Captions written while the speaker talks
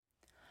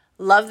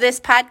Love this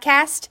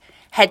podcast?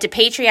 Head to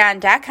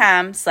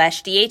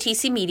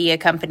patreon.com/DATC Media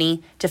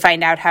Company to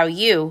find out how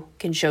you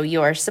can show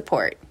your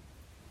support.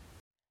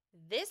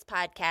 This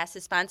podcast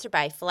is sponsored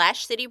by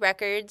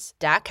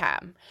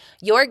FlashCityRecords.com,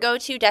 your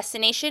go-to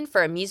destination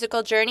for a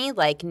musical journey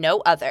like no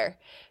other.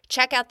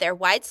 Check out their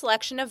wide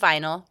selection of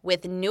vinyl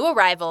with new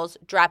arrivals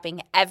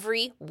dropping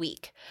every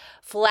week.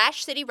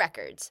 Flash City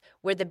Records,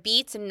 where the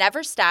beats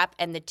never stop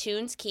and the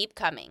tunes keep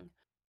coming.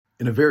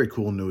 In a very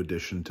cool new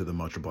addition to the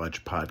Much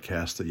Obliged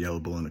podcast at Yellow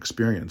Balloon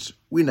Experience,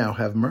 we now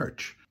have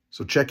merch.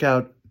 So check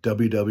out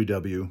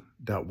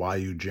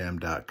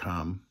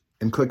www.yujam.com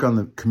and click on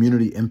the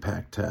Community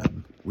Impact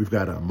tab. We've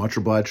got a Much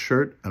Obliged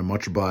shirt and a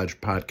Much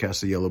Obliged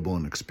Podcast at Yellow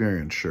Balloon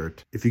Experience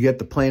shirt. If you get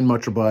the plain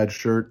Much Obliged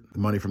shirt, the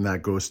money from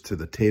that goes to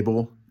the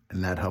table,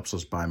 and that helps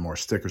us buy more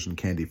stickers and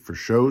candy for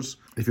shows.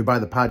 If you buy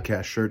the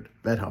podcast shirt,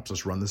 that helps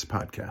us run this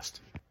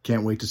podcast.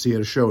 Can't wait to see you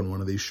at a show in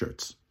one of these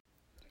shirts.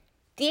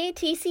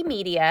 DATC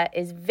Media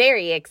is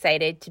very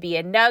excited to be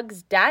a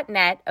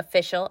Nugs.net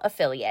official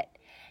affiliate.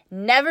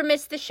 Never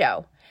miss the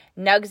show.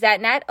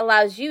 Nugs.net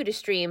allows you to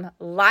stream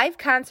live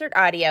concert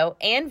audio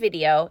and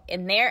video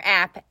in their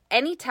app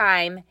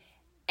anytime,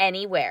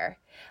 anywhere.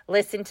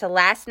 Listen to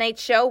last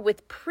night's show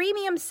with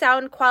premium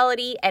sound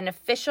quality and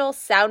official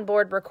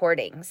soundboard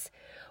recordings.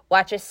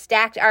 Watch a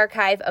stacked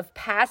archive of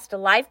past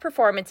live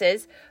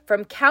performances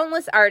from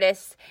countless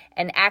artists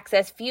and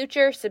access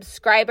future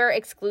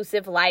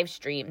subscriber-exclusive live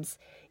streams.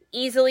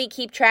 Easily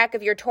keep track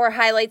of your tour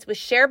highlights with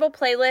shareable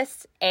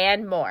playlists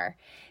and more.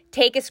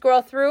 Take a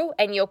scroll through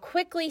and you'll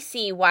quickly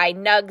see why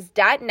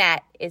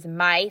Nugs.net is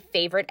my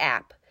favorite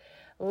app.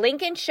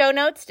 Link in show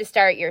notes to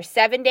start your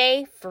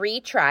 7-day free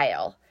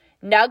trial.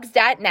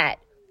 Nugs.net,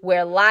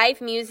 where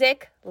live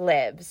music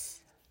lives.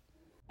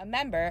 A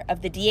member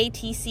of the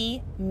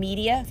DATC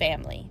Media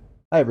family.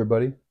 Hi,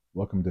 everybody.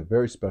 Welcome to a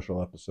very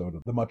special episode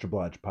of the Much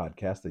Obliged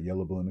podcast at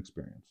Yellow Balloon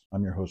Experience.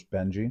 I'm your host,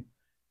 Benji,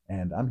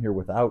 and I'm here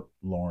without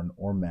Lauren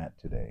or Matt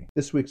today.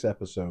 This week's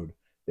episode,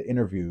 the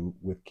interview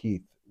with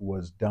Keith,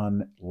 was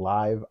done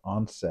live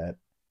on set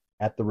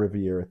at the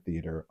Riviera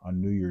Theater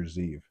on New Year's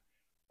Eve,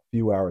 a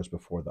few hours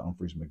before the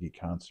Umphrey's McGee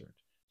concert.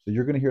 So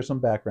you're going to hear some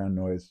background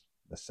noise.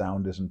 The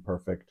sound isn't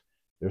perfect.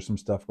 There's some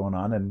stuff going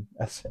on, and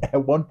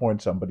at one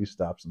point somebody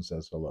stops and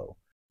says hello.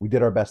 We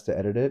did our best to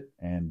edit it,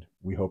 and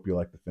we hope you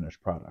like the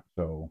finished product.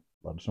 So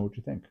let us know what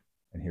you think.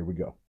 And here we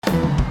go.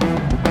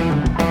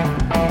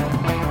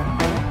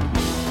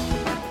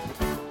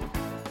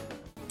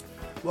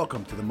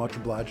 Welcome to the Much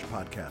Obliged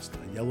podcast,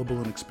 a Yellow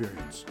Balloon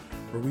Experience,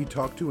 where we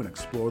talk to and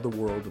explore the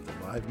world of the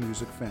live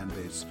music fan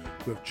base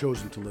who have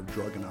chosen to live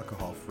drug and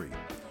alcohol free.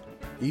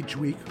 Each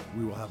week,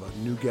 we will have a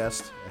new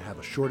guest and have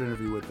a short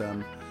interview with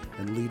them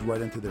and lead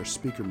right into their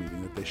speaker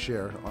meeting that they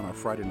share on our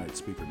Friday night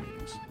speaker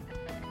meetings.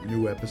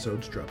 New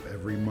episodes drop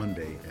every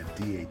Monday at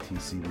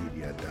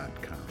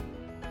datcmedia.com.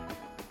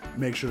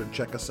 Make sure to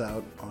check us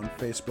out on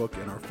Facebook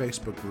in our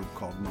Facebook group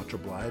called Much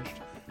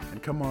Obliged,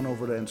 and come on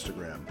over to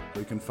Instagram, where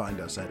you can find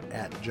us at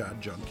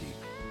JahJunkie,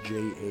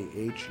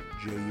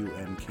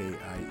 JahJunkie.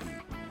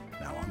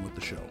 Now on with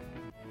the show.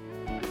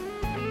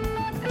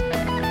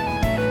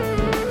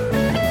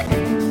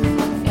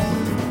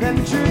 Then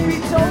the truth be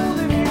told,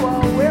 if you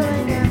are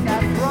willing and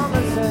that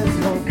promises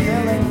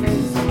fulfilling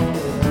is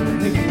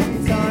the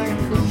time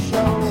for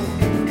show.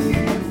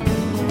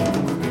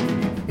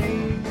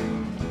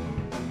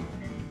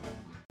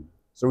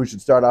 So we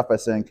should start off by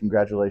saying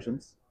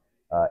congratulations.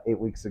 8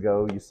 weeks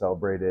ago, you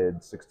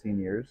celebrated 16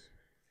 years.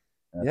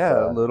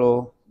 Yeah, a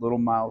little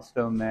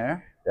milestone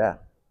there. Yeah,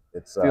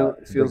 it's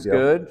feels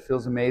good.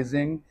 Feels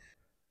amazing.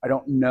 I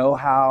don't know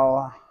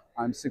how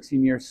I'm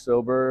 16 years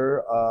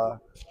sober,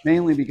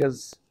 mainly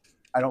because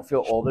I don't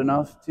feel old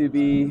enough to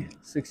be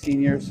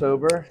 16 years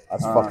sober.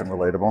 That's fucking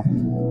relatable.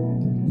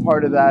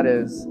 Part of that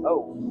is,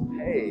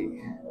 hey,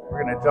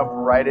 we're gonna jump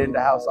right into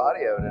house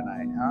audio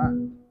tonight, huh?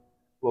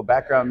 Little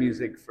background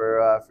music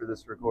for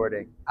this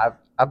recording.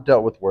 I've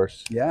dealt with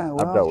worse. Yeah,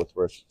 well, I've dealt with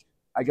worse.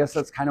 I guess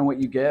that's kind of what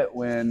you get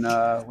when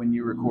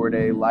you record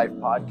a live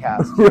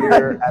podcast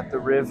here at the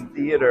Riv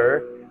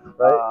Theater.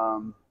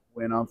 Right.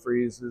 When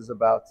Umphrey's is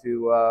about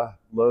to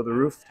blow the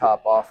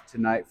rooftop off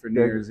tonight for New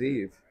Year's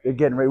Eve. They're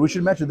getting ready. We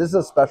should mention this is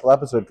a special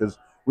episode because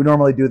we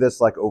normally do this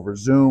like over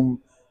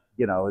Zoom,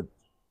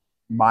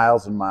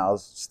 miles and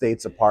miles,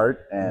 states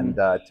apart, and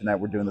tonight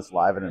we're doing this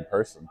live and in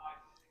person.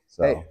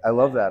 So hey, I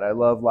love that. I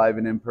love live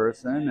and in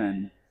person,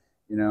 and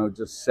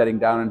just sitting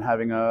down and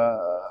having a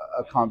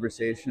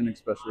conversation,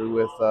 especially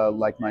with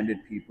like-minded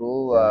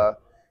people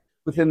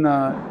within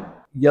the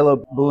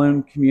Yellow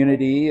Balloon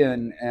community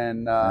and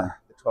the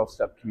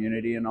 12-step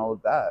community and all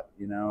of that.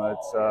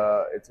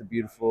 It's a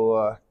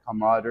beautiful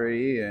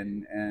camaraderie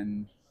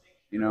and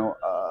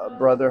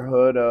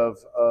brotherhood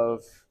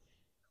of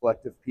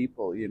collective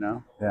people.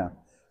 Yeah.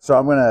 So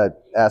I'm going to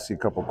ask you a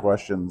couple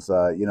questions.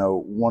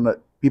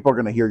 People are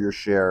going to hear your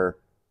share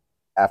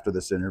after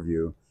this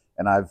interview,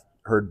 and I've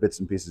heard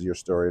bits and pieces of your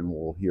story, and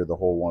we'll hear the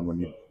whole one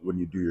when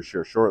you do your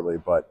share shortly.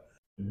 But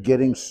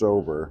getting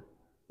sober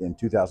in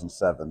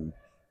 2007,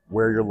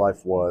 where your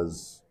life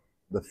was,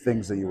 the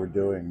things that you were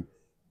doing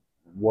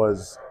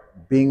was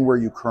being where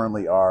you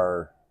currently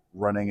are,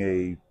 running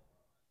a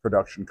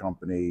production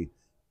company,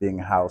 being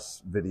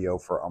house video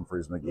for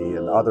Humphreys McGee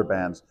and other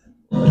bands.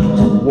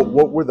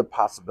 What were the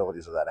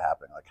possibilities of that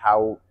happening? Like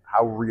how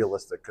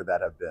realistic could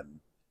that have been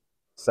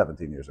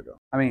 17 years ago?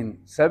 I mean,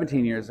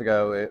 17 years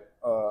ago,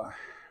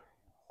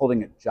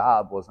 holding a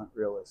job wasn't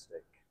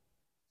realistic.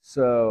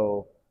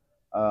 So,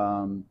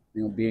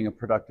 being a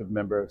productive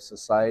member of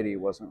society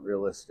wasn't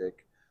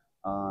realistic.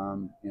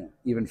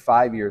 Even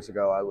 5 years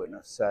ago, I wouldn't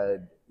have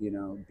said,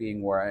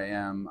 being where I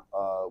am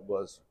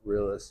was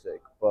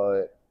realistic.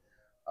 But,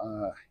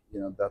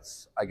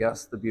 that's, I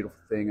guess, the beautiful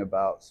thing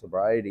about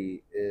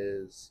sobriety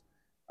is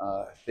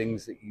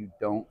things that you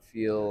don't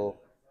feel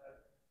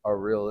are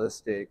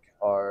realistic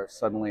are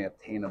suddenly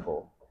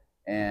attainable.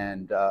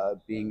 And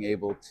being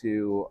able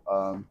to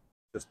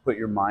just put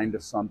your mind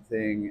to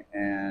something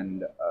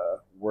and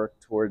work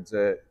towards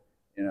it,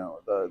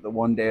 the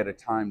one day at a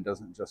time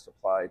doesn't just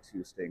apply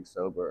to staying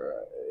sober.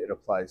 It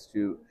applies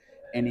to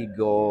any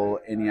goal,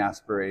 any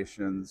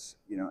aspirations,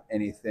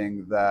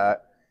 anything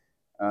that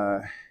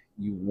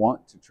you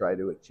want to try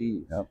to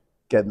achieve. Yep.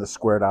 Getting the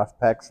squared off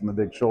pecs and the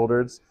big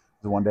shoulders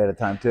is one day at a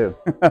time too.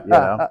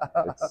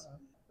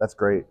 That's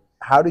great.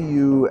 How do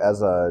you,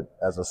 as a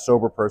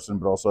sober person,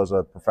 but also as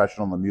a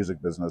professional in the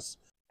music business,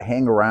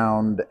 hang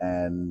around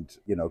and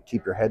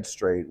keep your head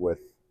straight with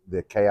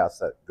the chaos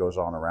that goes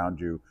on around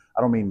you? I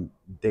don't mean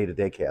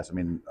day-to-day chaos. I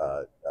mean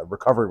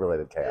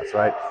recovery-related chaos,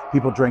 right?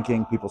 People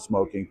drinking, people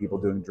smoking, people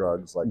doing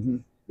drugs. Like,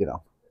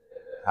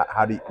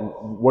 how do you,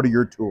 what are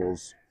your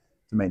tools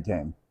to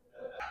maintain?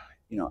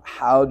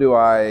 How do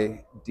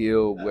I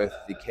deal with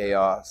the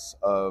chaos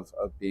of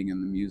being in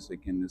the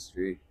music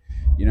industry?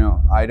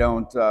 I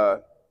don't.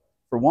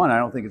 For one, I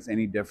don't think it's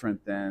any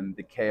different than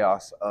the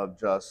chaos of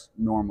just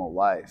normal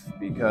life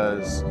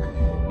because,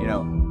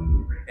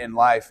 in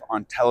life,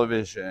 on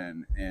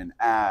television, in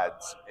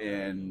ads,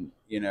 in,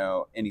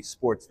 any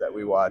sports that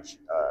we watch,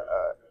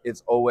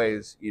 it's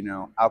always,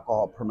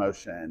 alcohol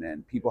promotion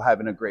and people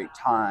having a great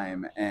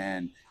time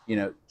and,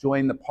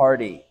 join the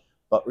party,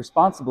 but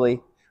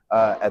responsibly.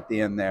 At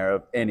the end there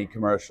of any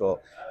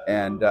commercial,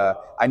 and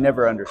I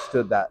never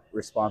understood that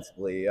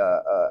responsibly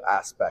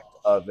aspect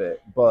of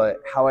it.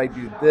 But how I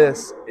do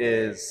this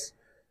is,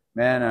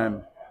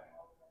 man,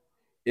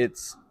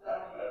 it's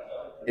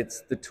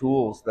the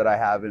tools that I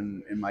have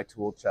in my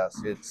tool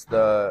chest. It's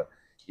the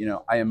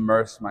I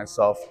immersed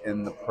myself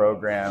in the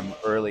program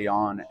early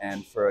on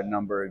and for a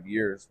number of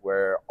years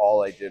where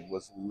all I did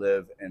was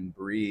live and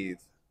breathe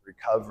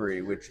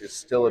recovery, which is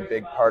still a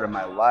big part of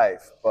my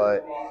life,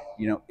 but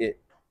it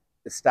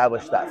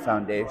establish that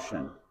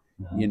foundation.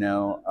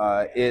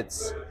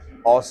 It's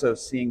also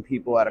seeing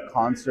people at a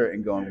concert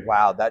and going,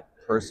 wow, that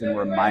person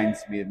reminds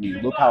me of me.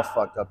 Look how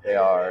fucked up they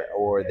are,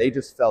 or they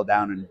just fell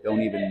down and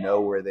don't even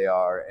know where they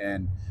are,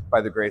 and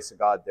by the grace of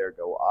God, there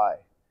go I.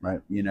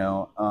 Right.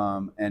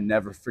 And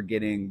never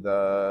forgetting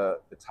the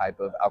type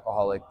of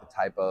alcoholic, the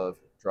type of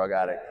drug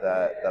addict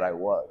that I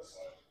was.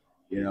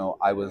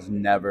 I was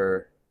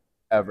never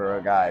ever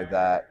a guy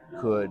that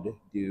could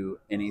do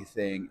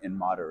anything in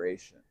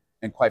moderation.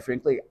 And quite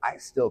frankly, I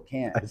still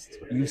can't.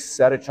 You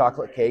set a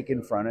chocolate cake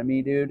in front of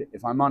me, dude.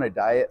 If I'm on a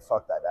diet,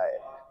 fuck that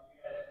diet.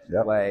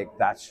 Yep. Like,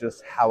 that's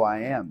just how I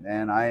am.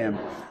 And I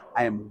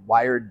am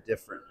wired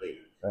differently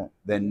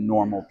than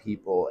normal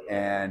people.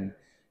 And,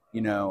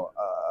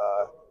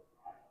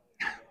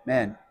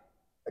 man,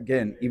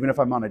 again, even if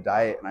I'm on a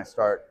diet and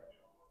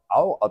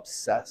I'll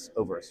obsess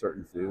over a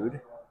certain food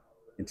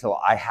until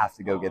I have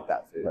to go get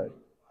that food. Right.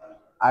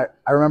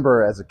 I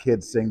remember as a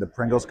kid seeing the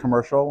Pringles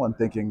commercial and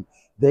thinking,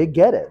 they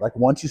get it. Like,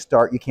 once you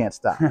start, you can't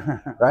stop,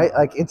 right?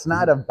 Like, it's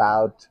not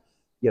about,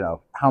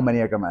 how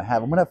many I'm going to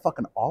have. I'm going to have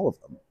fucking all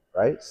of them,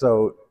 right?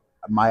 So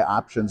my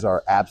options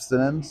are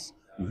abstinence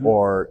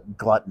or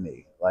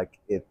gluttony. Like,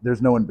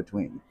 there's no in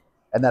between.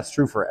 And that's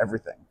true for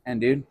everything.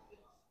 And, dude,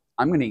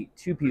 I'm going to eat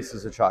 2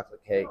 pieces of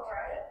chocolate cake,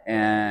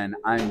 and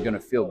I'm going to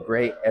feel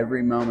great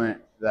every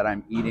moment that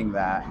I'm eating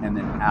that. And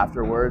then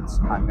afterwards,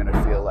 I'm going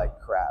to feel like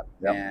crap.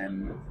 Yep.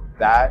 And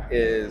that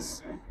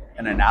is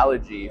an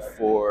analogy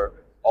for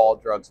all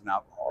drugs and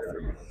alcohol for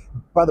me.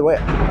 By the way,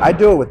 I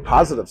do it with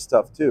positive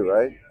stuff too,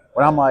 right?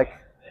 When I'm like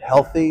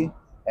healthy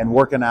and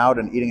working out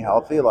and eating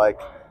healthy, like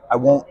I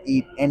won't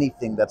eat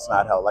anything that's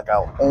not healthy. Like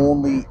I'll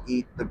only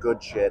eat the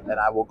good shit, and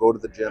I will go to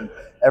the gym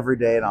every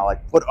day, and I'll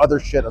like put other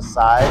shit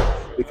aside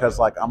because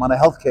like I'm on a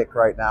health kick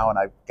right now, and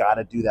I've got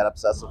to do that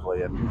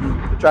obsessively,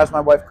 and it drives my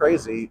wife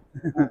crazy,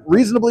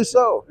 reasonably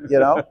so,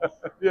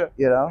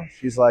 Yeah.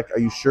 She's like, "Are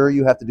you sure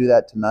you have to do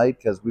that tonight?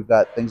 Because we've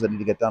got things that need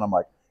to get done." I'm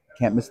like,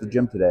 "Can't miss the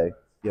gym today."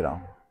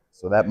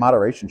 So that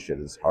moderation shit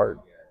is hard.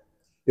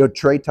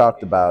 Trey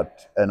talked about,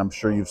 and I'm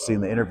sure you've seen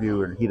the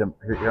interview and hear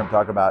him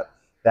talk about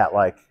that,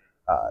 like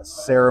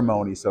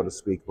ceremony, so to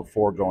speak,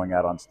 before going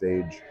out on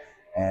stage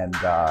and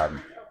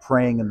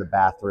praying in the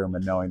bathroom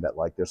and knowing that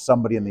like there's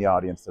somebody in the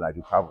audience tonight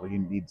who probably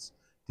needs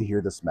to hear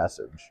this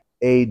message.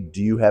 Do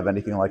you have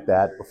anything like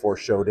that before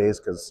show days?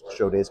 Because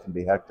show days can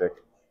be hectic.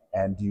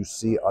 And do you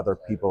see other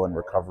people in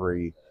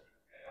recovery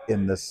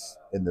in this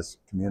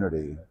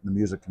community, the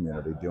music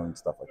community, doing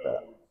stuff like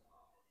that?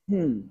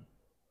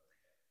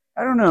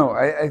 I don't know.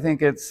 I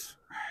think it's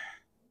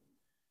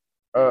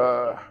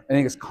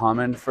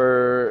common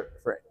for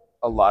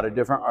a lot of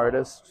different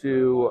artists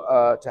to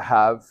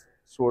have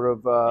sort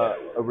of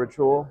a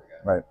ritual.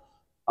 Right.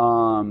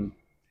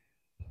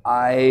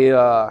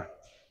 I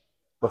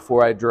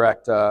before I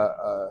direct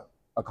a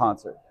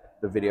concert,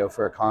 the video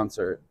for a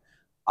concert,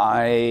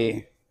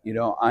 I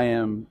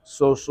am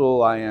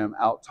social. I am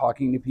out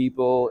talking to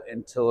people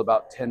until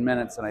about 10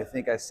 minutes. And I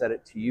think I said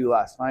it to you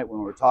last night when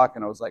we were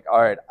talking. I was like,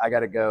 all right, I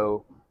got to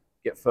go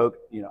get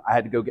I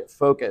had to go get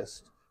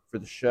focused for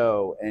the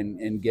show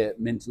and get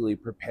mentally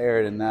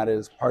prepared. And that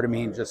is part of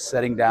me just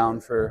sitting down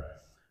for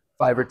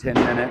 5 or 10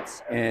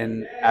 minutes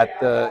in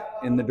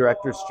the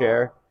director's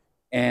chair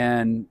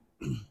and,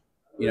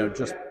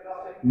 just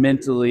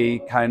mentally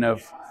kind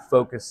of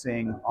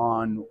focusing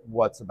on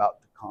what's about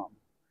to come,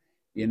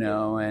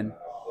 and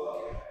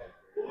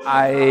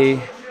I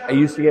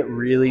used to get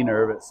really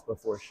nervous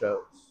before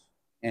shows.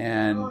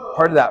 And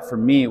part of that for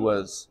me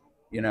was,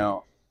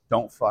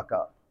 don't fuck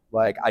up.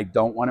 Like, I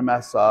don't want to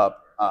mess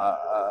up.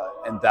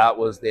 And that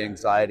was the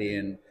anxiety.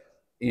 And,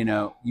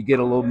 you get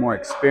a little more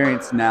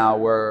experience now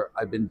where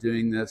I've been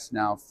doing this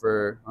now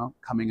for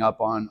coming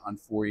up on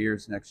 4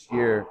 years next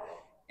year.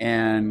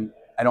 And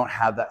I don't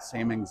have that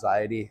same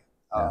anxiety.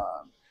 Yeah.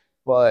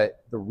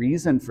 But the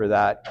reason for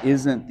that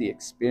isn't the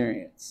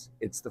experience.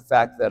 It's the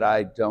fact that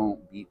I don't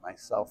beat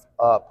myself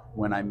up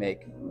when I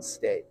make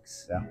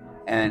mistakes. Yeah.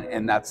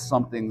 And that's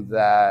something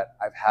that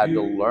I've had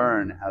to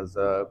learn as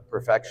a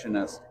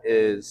perfectionist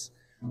is,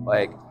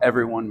 like,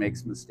 everyone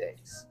makes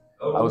mistakes.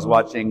 I was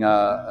watching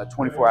a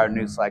 24-hour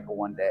news cycle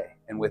one day,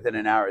 and within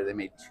an hour they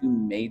made 2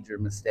 major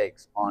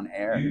mistakes on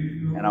air.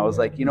 And I was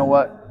like, you know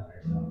what?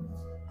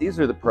 These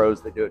are the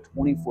pros that do it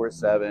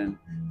 24/7,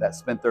 that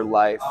spent their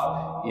life,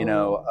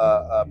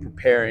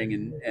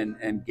 preparing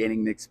and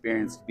gaining the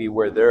experience to be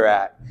where they're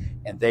at,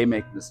 and they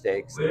make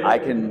mistakes. I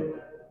can,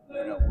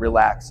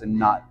 relax and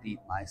not beat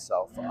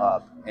myself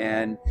up.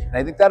 And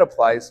I think that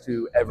applies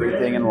to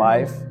everything in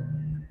life.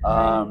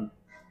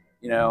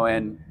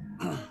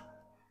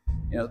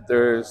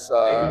 There's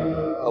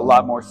a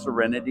lot more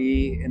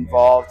serenity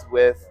involved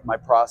with my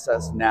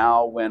process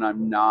now when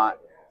I'm not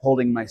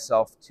holding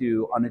myself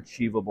to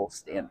unachievable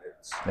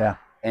standards. Yeah.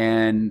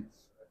 And,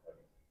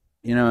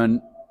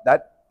 and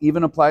that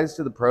even applies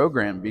to the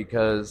program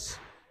because,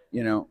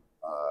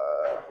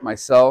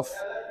 myself,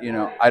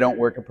 I don't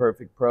work a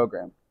perfect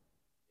program.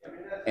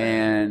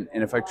 And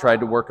if I tried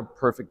to work a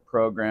perfect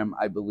program,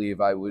 I believe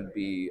I would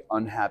be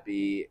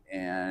unhappy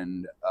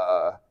and,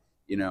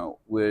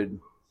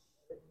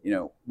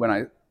 when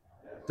I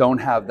don't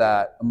have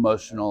that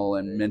emotional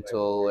and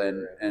mental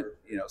and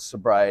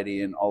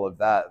sobriety and all of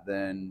that,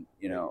 then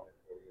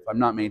if I'm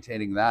not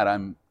maintaining that,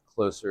 I'm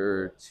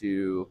closer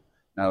to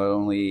not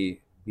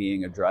only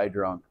being a dry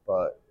drunk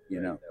but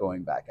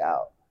going back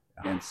out.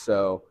 And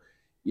so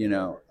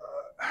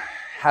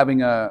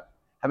having a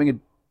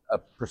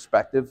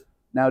perspective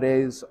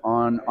nowadays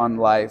on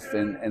life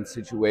and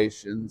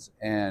situations,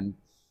 and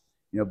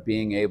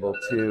being able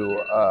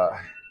to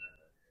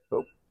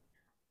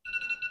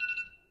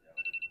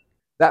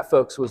that,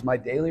 folks, was my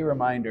daily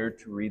reminder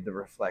to read The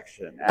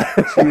Reflection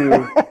at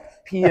 2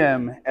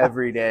 p.m.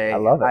 every day. I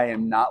love it. I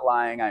am not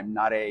lying. I'm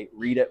not a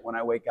read it when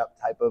I wake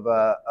up type of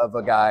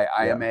a guy.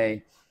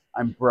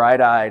 I'm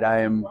bright-eyed. I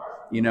am,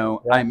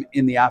 I'm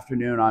in the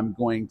afternoon. I'm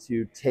going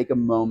to take a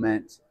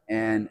moment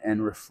and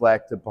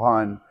reflect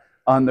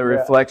on the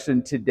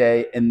reflection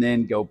today, and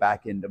then go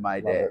back into my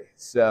day.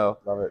 So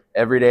Love it.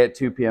 every day at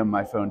 2 p.m.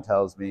 my phone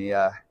tells me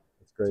to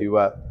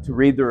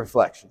read The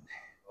Reflection.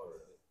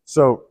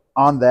 So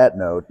on that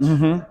note,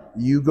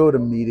 you go to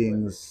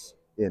meetings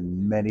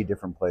in many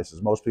different places.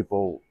 Most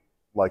people,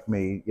 like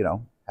me,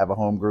 have a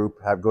home group,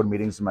 go to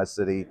meetings in my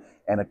city,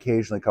 and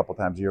occasionally a couple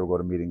times a year we'll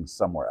go to meetings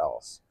somewhere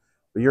else.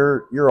 But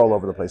you're all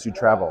over the place. You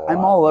travel a lot.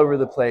 I'm all over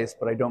the place,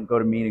 but I don't go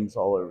to meetings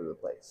all over the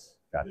place.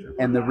 Gotcha.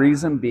 And the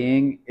reason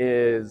being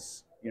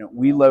is,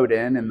 we load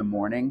in the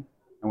morning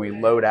and we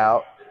load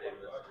out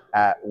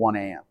at 1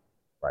 a.m.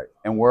 Right.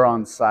 And we're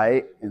on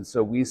site, and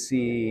so we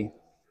see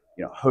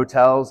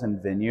hotels and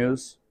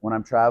venues when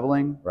I'm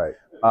traveling. Right.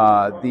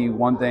 The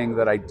one thing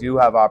that I do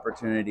have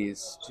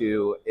opportunities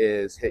to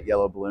is hit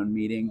Yellow Balloon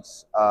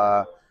meetings.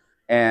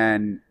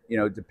 And,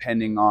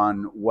 depending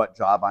on what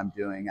job I'm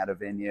doing at a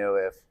venue,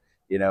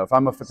 if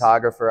I'm a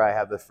photographer, I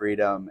have the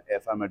freedom.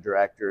 If I'm a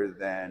director,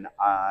 then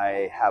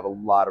I have a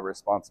lot of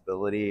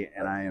responsibility,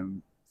 and I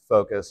am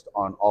focused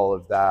on all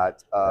of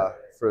that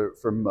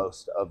for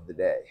most of the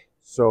day.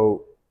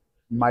 So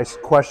my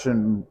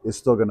question is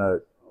still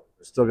gonna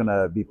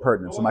be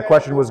pertinent. So my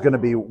question was gonna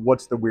be,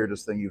 what's the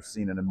weirdest thing you've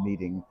seen in a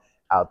meeting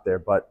out there?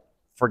 But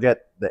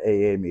forget the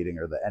AA meeting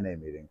or the NA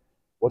meeting.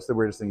 What's the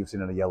weirdest thing you've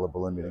seen in a Yellow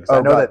Balloon meeting?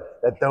 I know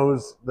that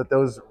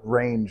those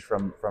range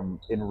from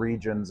in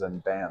regions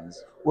and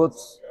bands. Well,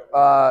 it's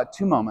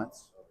 2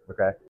 moments.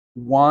 Okay.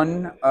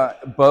 One,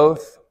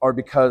 both are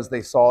because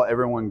they saw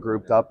everyone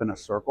grouped up in a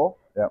circle.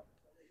 Yep.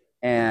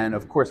 And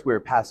of course, we were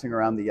passing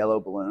around the yellow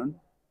balloon.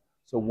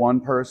 So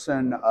one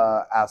person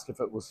asked if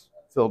it was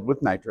filled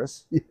with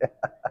nitrous. Yeah.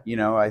 You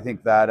know, I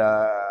think that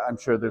I'm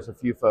sure there's a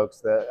few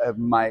folks that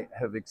might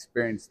have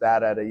experienced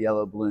that at a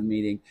yellow balloon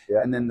meeting.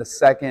 Yeah. And then the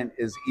second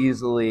is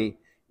easily,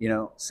 you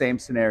know, same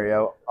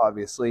scenario,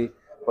 obviously,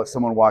 but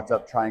someone walked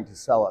up trying to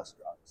sell us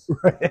drugs.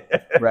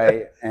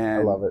 Right? And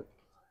I love it.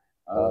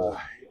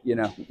 you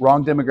know,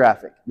 wrong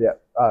demographic. Yeah.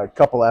 A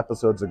couple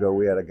episodes ago,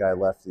 we had a guy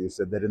left who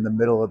said that in the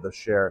middle of the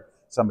share,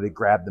 somebody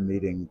grabbed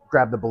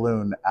the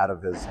balloon out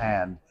of his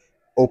hand,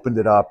 opened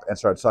it up, and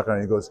started sucking on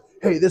it. He goes,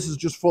 "Hey, this is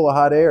just full of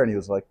hot air." And he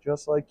was like,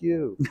 "Just like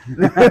you."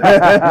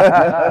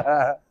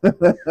 Yeah.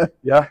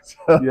 Yeah.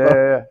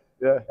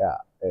 Yeah.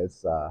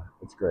 It's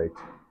great.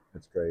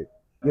 It's great.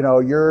 You know,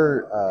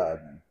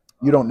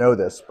 you don't know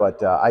this,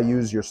 but I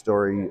use your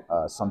story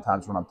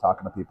sometimes when I'm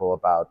talking to people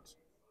about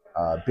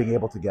being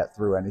able to get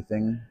through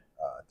anything,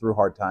 through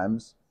hard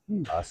times.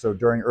 So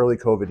during early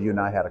COVID, you and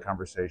I had a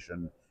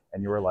conversation,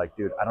 and you were like,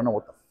 "Dude, I don't know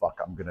what the fuck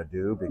I'm gonna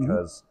do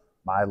because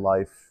my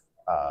life,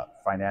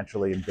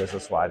 financially and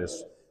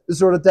business-wise, is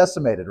sort of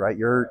decimated." Right?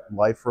 Your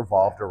life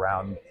revolved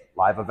around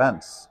live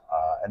events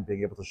and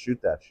being able to shoot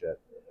that shit.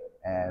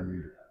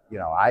 And you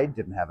know, I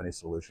didn't have any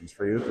solutions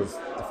for you because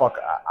the fuck,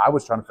 I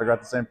was trying to figure out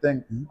the same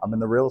thing. I'm in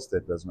the real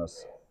estate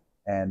business.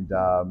 And,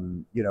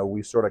 you know,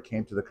 we sort of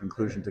came to the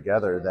conclusion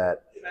together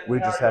that we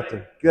just have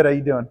to, good, how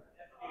you doing?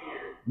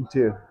 You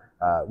too.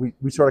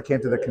 We sort of came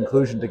to the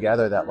conclusion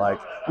together that, like,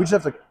 we just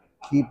have to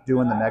keep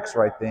doing the next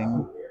right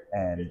thing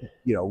and,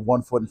 you know,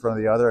 one foot in front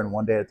of the other and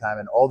one day at a time.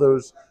 And all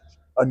those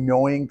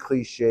annoying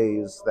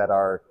cliches that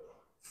are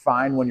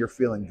fine when you're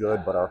feeling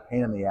good, but are a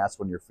pain in the ass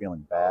when you're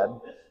feeling bad.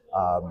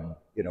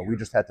 You know, we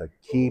just had to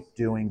keep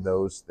doing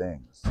those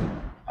things.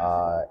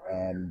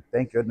 And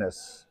thank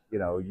goodness, you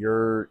know,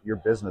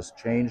 your business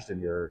changed and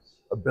your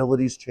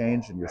abilities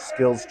changed and your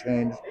skills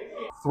changed.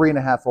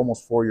 3.5,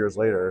 almost 4 years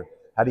later,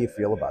 how do you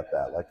feel about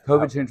that? Like,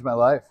 COVID changed my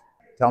life.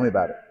 tell me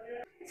about it.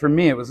 For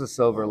me, it was a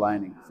silver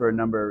lining for a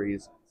number of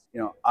reasons.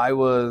 You know, I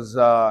was,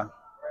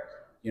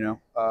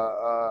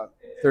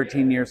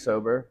 13 years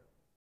sober,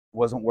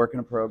 wasn't working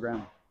a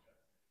program,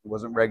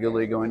 wasn't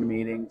regularly going to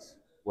meetings,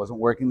 wasn't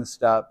working the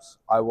steps.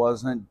 I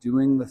wasn't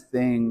doing the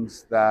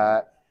things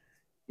that,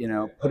 you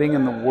know, putting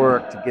in the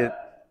work to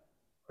get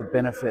the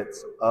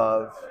benefits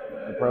of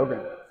the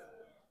program.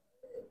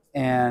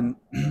 And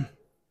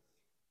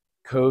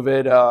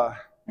COVID,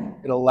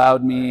 it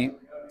allowed me,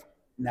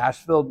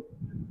 Nashville,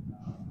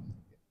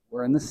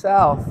 we're in the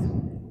South.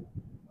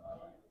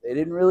 They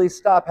didn't really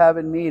stop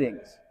having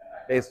meetings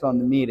based on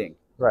the meeting.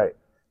 Right.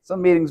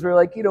 Some meetings were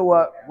like, you know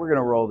what, we're going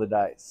to roll the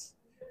dice.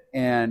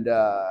 And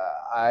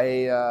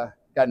I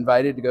got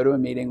invited to go to a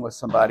meeting with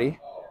somebody,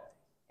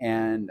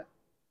 and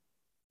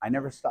I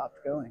never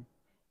stopped going.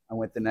 I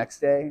went the next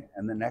day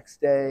and the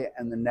next day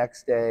and the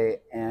next day,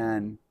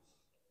 and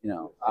you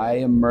know, I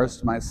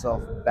immersed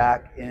myself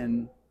back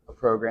in a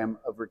program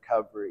of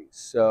recovery.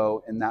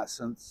 So in that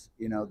sense,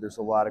 you know, there's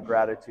a lot of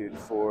gratitude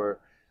for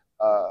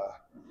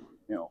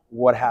you know,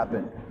 what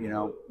happened. You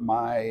know,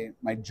 my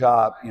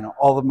job, you know,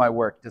 all of my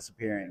work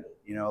disappearing,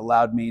 you know,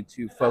 allowed me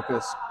to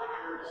focus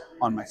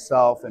on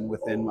myself and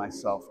within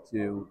myself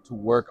to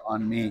work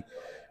on me.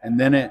 And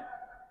then it,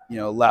 you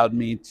know, allowed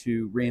me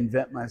to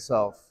reinvent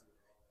myself.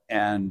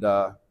 And you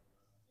know,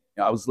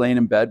 I was laying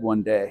in bed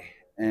one day,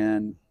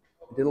 and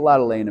I did a lot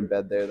of laying in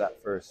bed there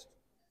that first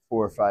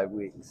 4 or 5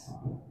 weeks.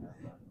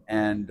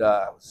 And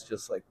I was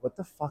just like, what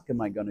the fuck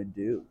am I gonna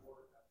do?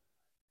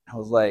 I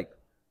was like,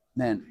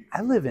 man,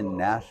 I live in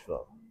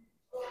Nashville.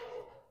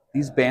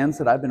 These bands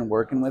that I've been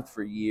working with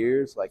for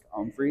years, like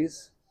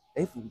Humphreys,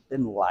 they've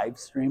been live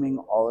streaming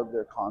all of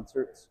their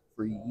concerts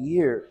for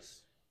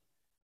years.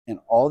 And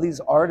all these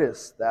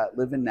artists that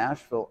live in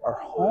Nashville are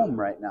home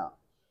right now.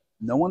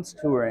 No one's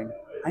touring.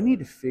 I need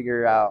to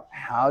figure out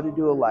how to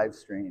do a live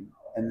stream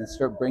and then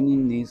start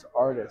bringing these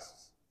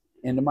artists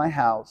into my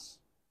house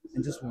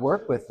and just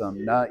work with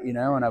them. Not, you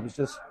know, and I was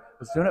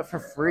doing it for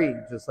free.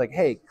 Just like,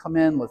 hey, come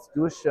in, let's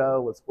do a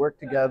show, let's work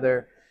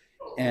together.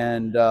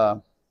 And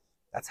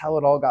that's how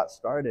it all got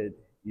started,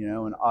 you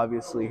know, and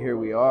obviously here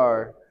we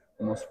are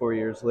almost 4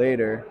 years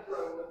later.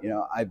 You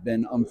know, I've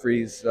been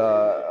Humphreys, you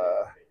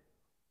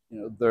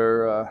know,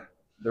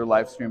 their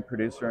live stream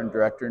producer and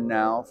director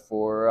now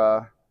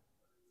for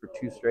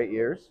 2 straight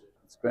years.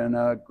 It's been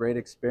a great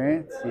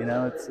experience. You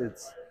know, it's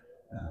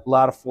a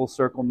lot of full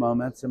circle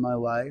moments in my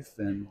life,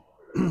 and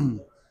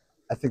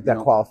I think that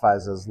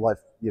qualifies as life,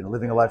 you know,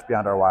 living a life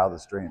beyond our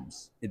wildest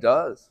dreams. it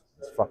does.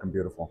 It's fucking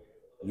beautiful.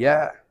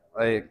 Yeah,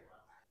 like,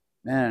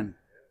 man,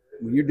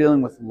 when you're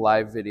dealing with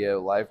live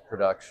video, live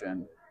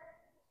production,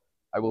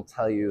 I will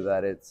tell you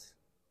that it's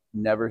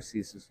never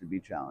ceases to be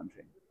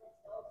challenging,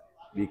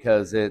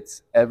 because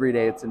it's every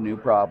day it's a new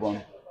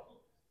problem,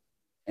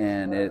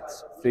 and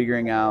it's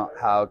figuring out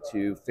how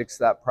to fix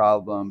that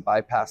problem,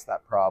 bypass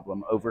that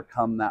problem,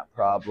 overcome that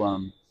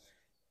problem.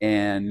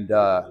 And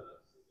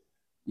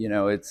you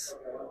know, it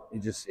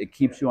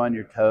keeps you on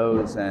your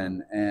toes.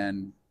 And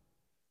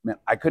man,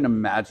 I couldn't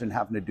imagine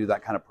having to do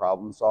that kind of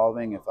problem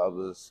solving if I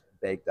was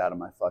baked out of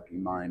my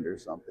fucking mind or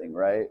something,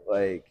 right?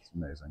 Like, It's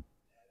amazing.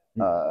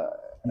 uh,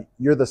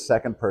 You're the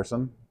second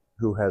person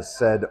who has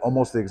said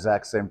almost the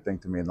exact same thing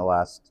to me in the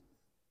last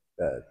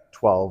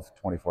 12,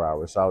 24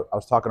 hours. So I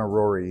was talking to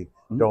Rory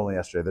Dolan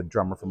yesterday, the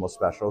drummer from Los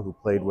Special, who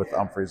played with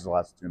Humphreys the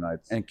last 2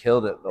 nights. and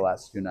killed it the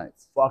last 2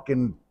 nights.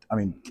 Fucking, I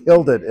mean,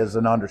 killed it is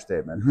an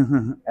understatement.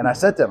 And I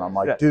said to him, I'm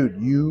like, Yeah.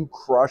 dude, you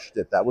crushed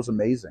it. That was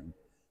amazing.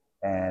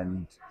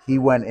 And he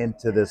went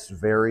into this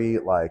very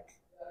like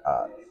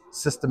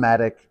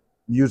systematic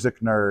music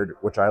nerd,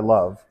 which I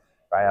love.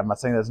 Right? I'm not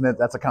saying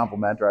that's a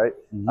compliment, right?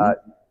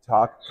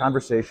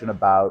 Conversation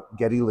about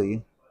Geddy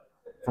Lee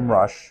from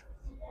Rush,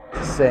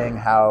 saying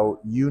how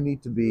you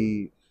need to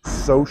be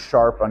so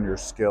sharp on your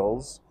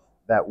skills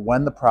that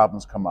when the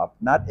problems come up,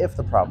 not if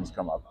the problems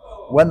come up,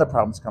 when the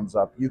problems comes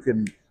up, you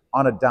can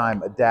on a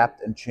dime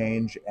adapt and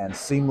change and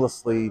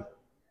seamlessly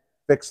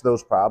fix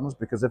those problems.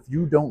 Because if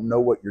you don't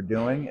know what you're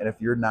doing and if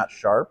you're not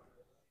sharp,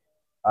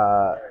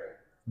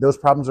 those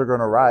problems are going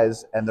to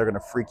arise and they're going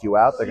to freak you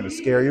out. They're going to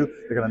scare you.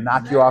 They're going to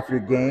knock you off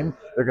your game.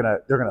 They're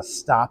going to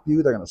stop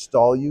you. They're going to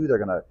stall you. They're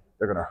going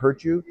to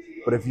hurt you.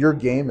 But if your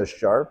game is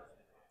sharp,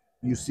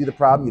 you see the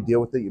problem, you deal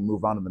with it, you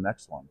move on to the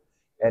next one.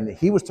 And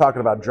he was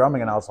talking about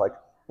drumming, and I was like,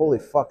 holy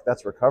fuck,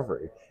 that's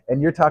recovery.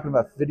 And you're talking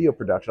about video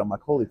production. I'm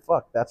like, holy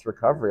fuck, that's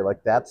recovery.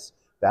 Like that's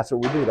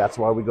what we do. That's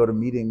why we go to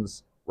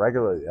meetings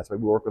regularly. That's why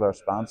we work with our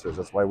sponsors.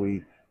 That's why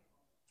we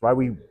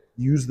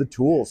use the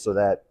tools so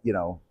that, you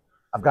know,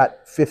 I've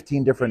got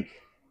 15 different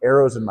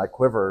arrows in my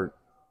quiver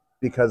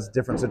because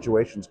different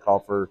situations call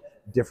for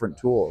different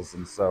tools.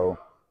 And so,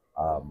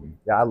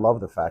 yeah, I love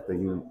the fact that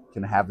you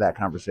can have that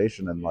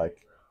conversation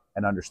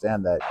and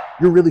understand that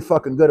you're really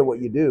fucking good at what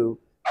you do,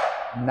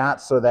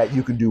 not so that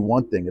you can do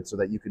one thing, it's so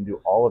that you can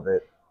do all of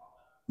it,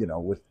 you know,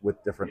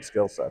 with different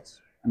skill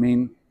sets. I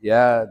mean,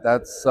 yeah,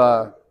 that's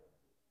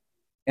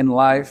in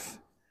life.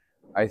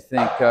 I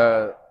think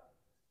a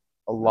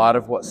lot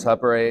of what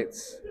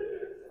separates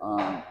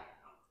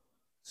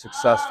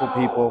successful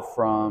people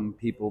from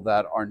people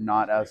that are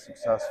not as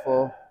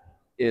successful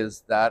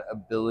is that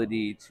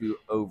ability to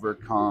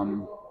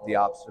overcome the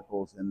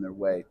obstacles in their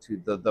way,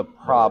 to the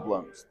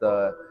problems,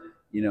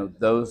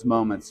 those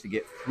moments, to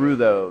get through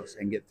those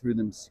and get through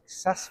them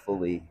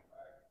successfully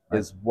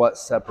is what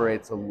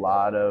separates a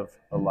lot of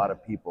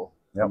people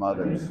from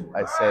others.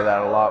 I say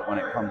that a lot when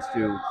it comes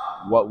to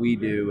what we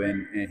do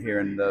in here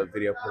in the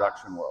video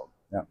production world.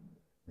 Yeah,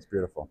 it's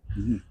beautiful.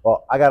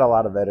 Well, I got a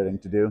lot of editing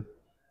to do.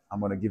 I'm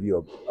going to give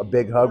you a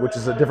big hug, which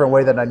is a different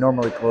way than I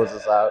normally close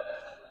this out.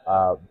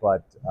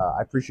 But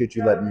I appreciate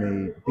you letting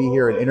me be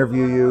here and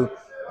interview you.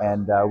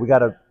 And we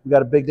got a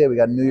big day. We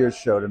got a New Year's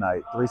show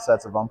tonight. 3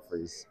 sets of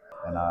Humphreys,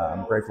 and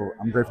I'm grateful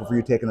for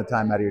you taking the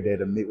time out of your day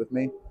to meet with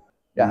me.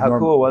 Yeah, how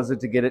cool was it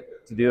to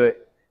do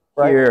it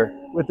right here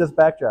with this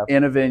backdrop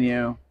in a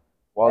venue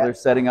while they're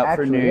setting up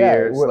for New yeah,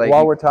 Year's?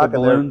 While we're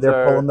talking,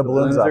 they're pulling the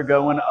balloons up. Are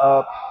going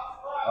up.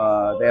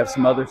 They have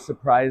some other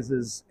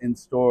surprises in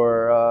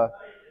store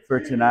for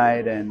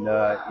tonight, and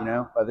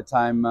by the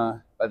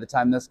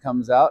time this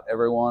comes out,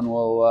 everyone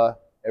will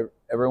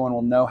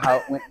know how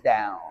it went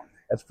down.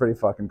 That's pretty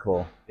fucking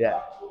cool.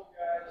 Yeah.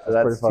 So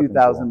that's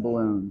 2,000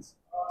 balloons.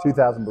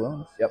 2,000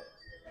 balloons? Yep.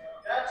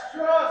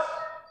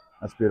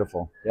 That's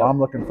beautiful. Yep. Well, I'm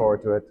looking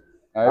forward to it.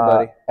 All right,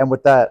 buddy. And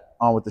with that,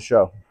 on with the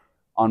show.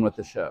 On with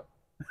the show.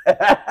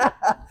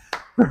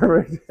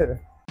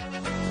 Perfect.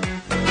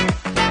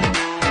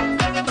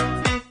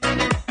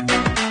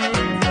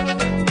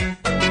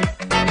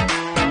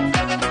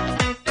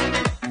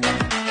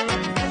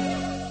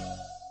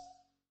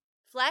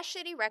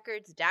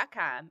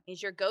 FlashCityRecords.com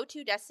is your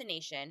go-to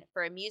destination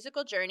for a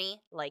musical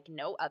journey like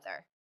no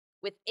other.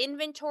 With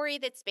inventory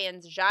that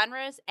spans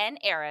genres and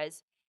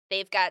eras,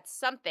 they've got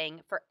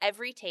something for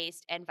every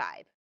taste and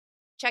vibe.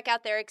 Check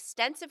out their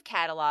extensive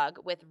catalog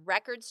with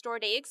Record Store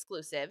Day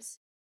exclusives,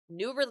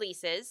 new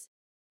releases,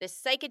 the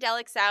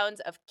psychedelic sounds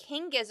of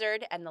King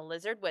Gizzard and the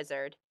Lizard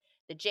Wizard,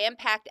 the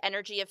jam-packed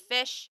energy of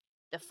Fish,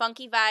 the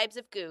funky vibes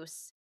of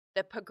Goose,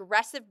 the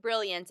progressive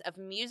brilliance of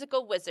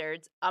musical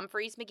wizards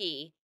Humphreys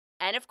McGee,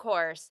 and of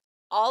course,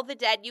 all the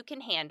dead you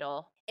can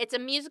handle. It's a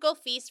musical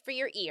feast for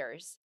your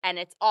ears, and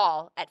it's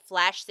all at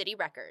Flash City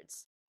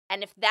Records.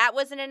 And if that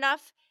wasn't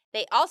enough,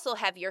 they also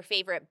have your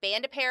favorite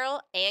band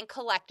apparel and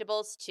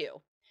collectibles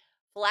too.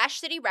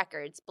 Flash City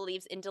Records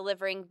believes in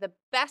delivering the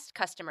best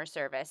customer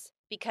service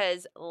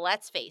because,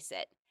 let's face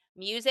it,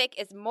 music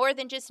is more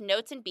than just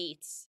notes and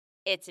beats,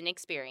 it's an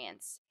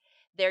experience.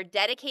 Their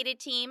dedicated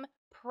team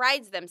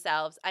prides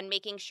themselves on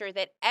making sure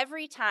that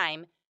every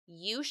time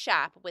you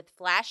shop with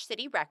Flash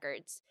City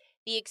Records,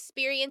 the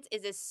experience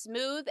is as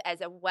smooth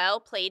as a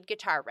well-played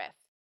guitar riff.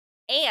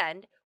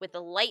 And with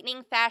the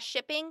lightning-fast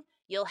shipping,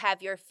 you'll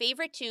have your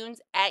favorite tunes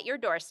at your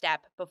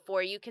doorstep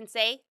before you can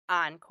say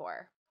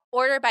encore.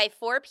 Order by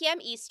 4 p.m.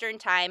 Eastern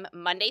Time,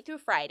 Monday through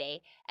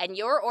Friday, and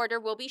your order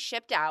will be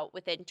shipped out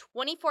within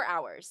 24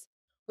 hours,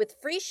 with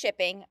free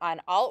shipping on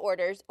all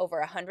orders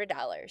over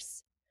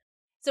 $100.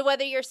 So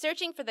whether you're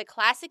searching for the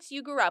classics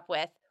you grew up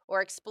with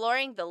or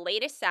exploring the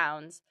latest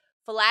sounds,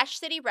 Flash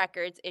City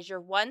Records is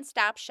your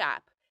one-stop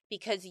shop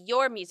because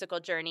your musical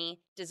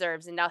journey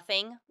deserves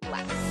nothing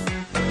less.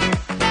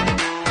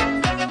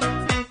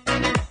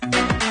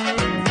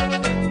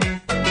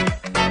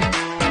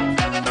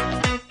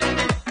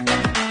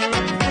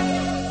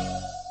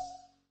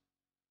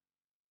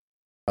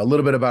 A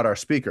little bit about our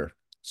speaker.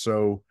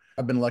 So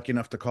I've been lucky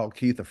enough to call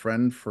Keith a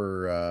friend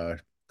for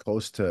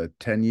close to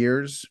 10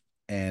 years,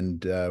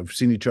 and we've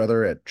seen each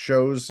other at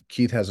shows.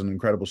 Keith has an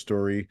incredible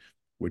story,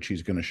 which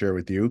he's going to share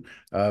with you,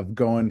 of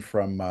going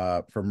from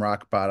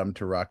rock bottom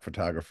to rock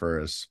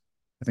photographer. I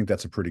think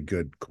that's a pretty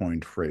good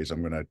coined phrase.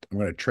 I'm gonna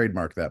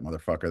trademark that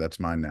motherfucker. That's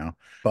mine now.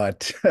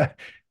 But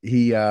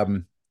he's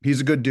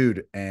a good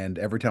dude, and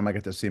every time I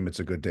get to see him,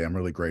 it's a good day. I'm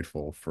really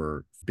grateful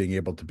for being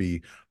able to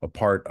be a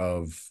part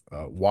of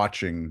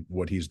watching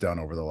what he's done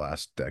over the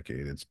last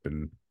decade. It's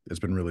been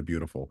really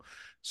beautiful.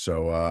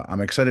 So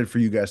I'm excited for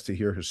you guys to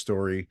hear his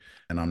story,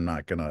 and I'm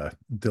not gonna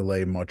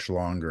delay much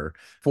longer.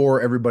 For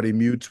everybody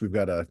mutes, we've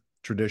got a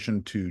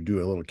tradition to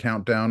do a little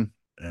countdown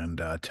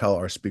and tell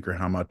our speaker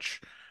how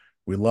much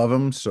we love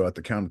him. So at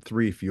the count of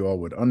 3, if you all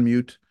would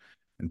unmute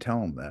and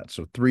tell him that.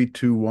 So 3,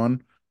 2,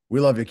 1. We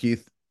love you,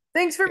 Keith.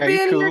 Thanks for Yeah, you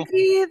being cool. here,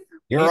 Keith.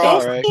 You're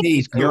all right.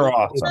 Keith, you're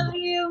awesome. Love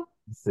you.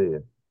 See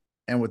you.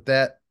 And with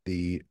that,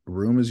 the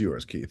room is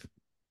yours, Keith.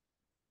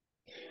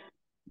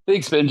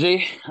 Thanks,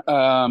 Benji.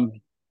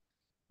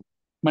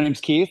 My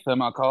name's Keith.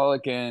 I'm an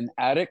alcoholic and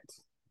addict,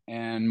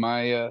 and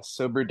my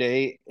sober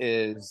date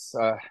is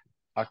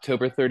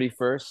October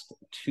 31st,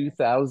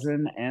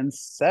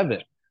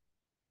 2007.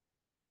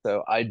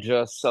 So I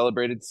just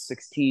celebrated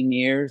 16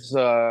 years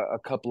a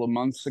couple of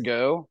months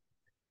ago,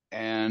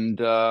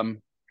 and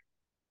I'm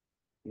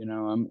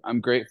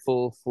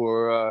grateful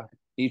for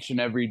each and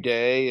every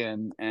day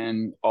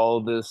and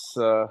all this.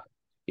 I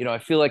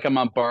feel like I'm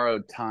on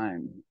borrowed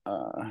time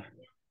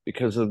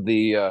because of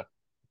the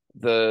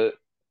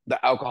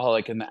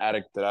alcoholic and the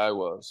addict that I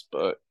was.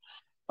 But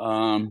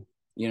I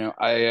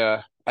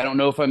don't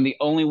know if I'm the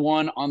only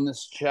one on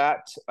this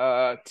chat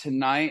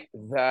tonight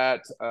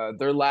that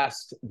their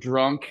last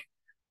drunk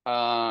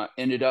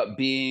ended up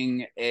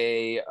being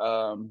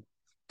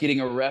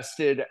getting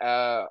arrested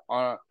at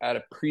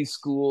a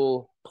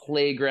preschool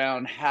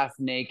playground half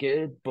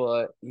naked.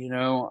 But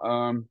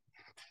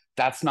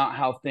that's not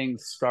how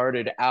things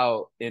started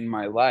out in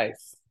my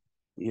life,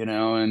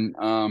 and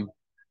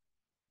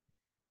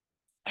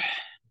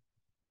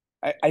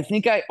I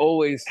think I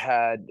always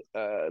had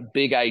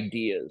big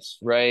ideas,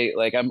 right?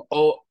 Like in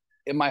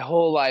my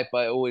whole life,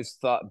 I always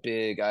thought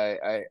big.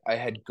 I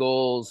had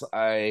goals.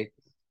 I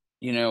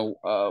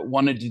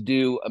wanted to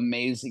do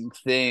amazing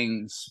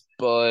things,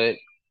 but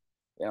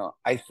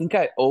I think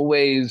I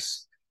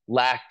always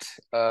lacked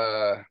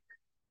a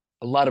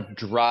lot of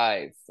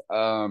drive.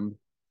 I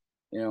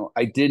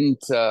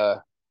didn't.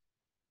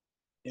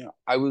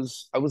 I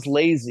was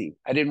lazy.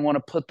 I didn't want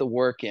to put the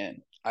work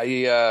in.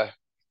 I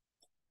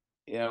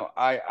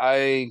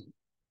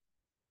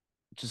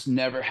just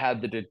never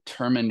had the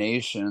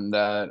determination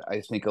that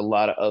I think a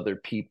lot of other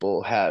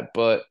people had.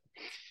 But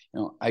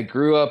I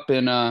grew up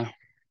in I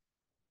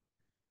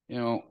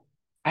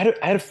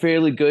had a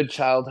fairly good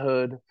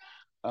childhood.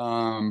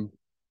 I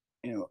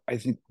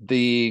think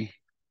the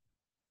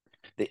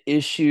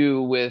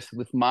issue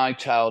with my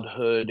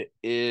childhood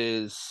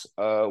is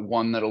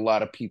one that a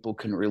lot of people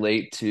can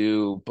relate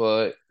to.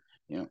 But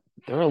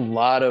there are a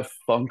lot of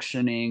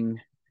functioning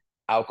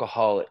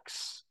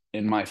alcoholics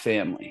in my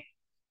family.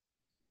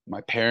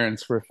 My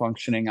parents were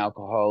functioning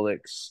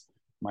alcoholics.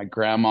 My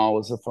grandma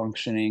was a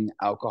functioning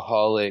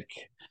alcoholic.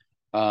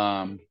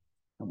 My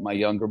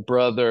younger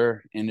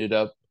brother ended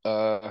up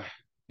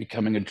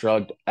becoming a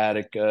drug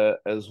addict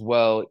as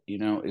well.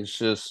 It's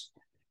just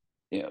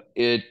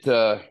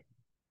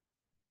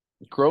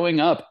growing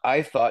up,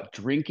 I thought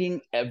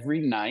drinking every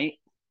night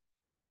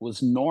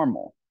was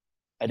normal.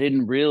 I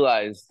didn't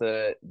realize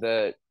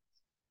that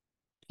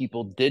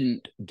people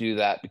didn't do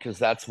that because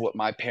that's what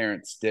my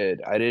parents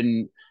did. I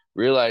didn't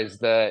realize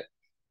that,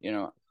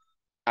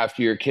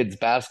 after your kid's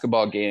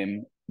basketball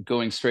game,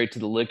 going straight to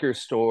the liquor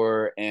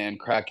store and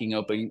cracking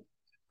open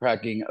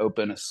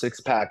a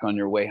 6-pack on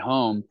your way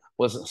home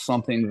wasn't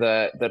something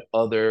that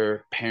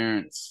other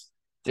parents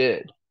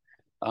did.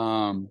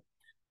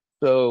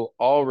 So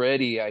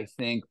already I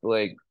think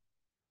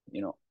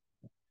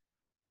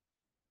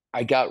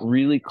I got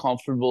really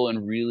comfortable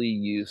and really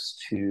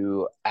used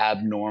to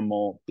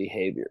abnormal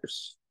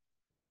behaviors.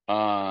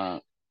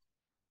 And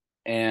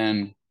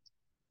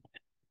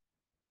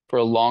for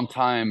a long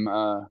time,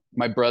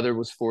 my brother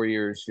was 4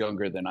 years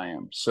younger than I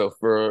am. So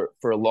for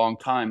a long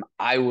time,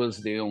 I was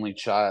the only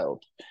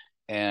child.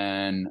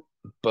 And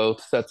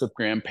both sets of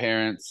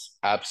grandparents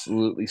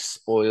absolutely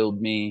spoiled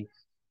me.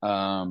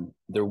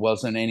 There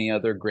wasn't any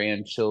other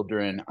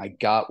grandchildren. I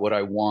got what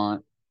I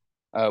wanted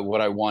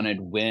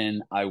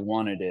when I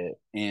wanted it.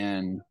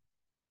 And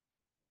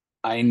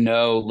I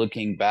know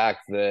looking back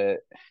that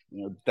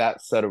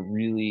that set a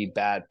really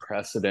bad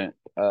precedent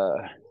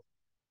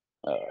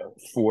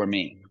for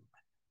me.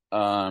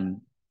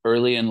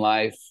 Early in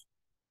life,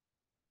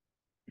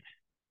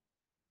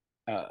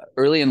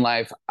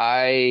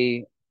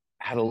 I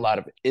had a lot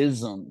of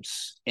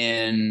isms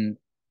in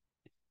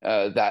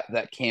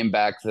that came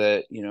back,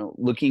 that,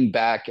 looking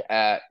back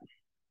at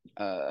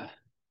uh,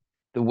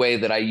 the way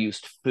that I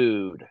used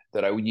food,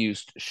 that I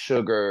used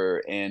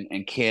sugar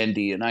and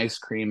candy and ice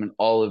cream and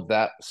all of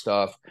that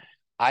stuff.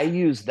 I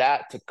used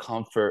that to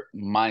comfort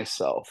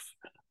myself,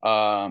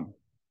 um,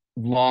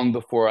 long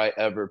before I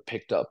ever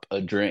picked up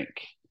a drink.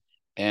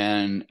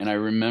 And I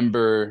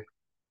remember,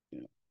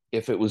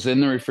 if it was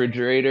in the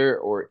refrigerator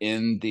or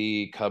in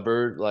the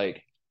cupboard,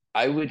 like,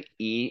 I would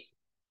eat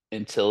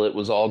until it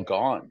was all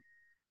gone.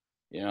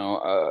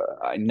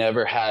 I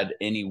never had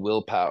any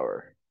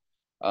willpower.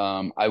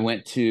 I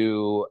went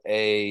to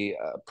a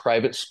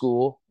private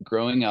school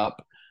growing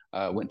up.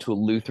 Went to a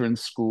Lutheran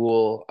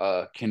school,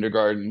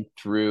 kindergarten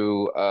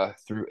through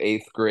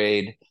eighth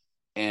grade,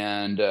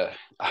 and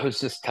I was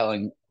just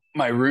telling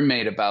my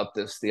roommate about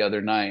this the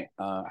other night.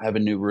 I have a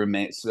new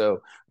roommate,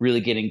 so really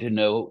getting to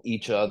know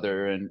each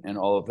other and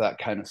all of that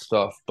kind of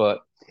stuff. But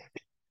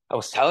I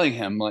was telling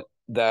him, like,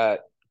 that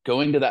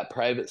going to that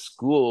private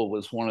school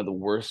was one of the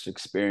worst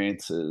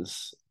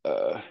experiences.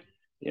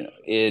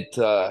 It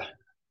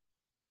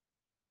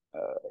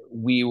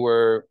we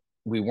were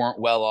we weren't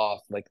well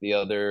off like the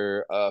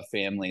other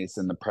families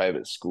in the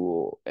private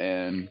school,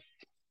 and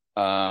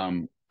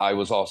I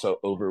was also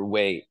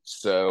overweight,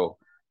 so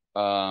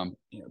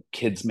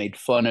kids made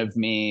fun of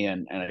me,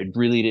 and I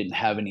really didn't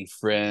have any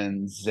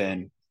friends,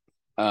 and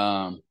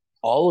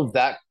all of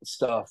that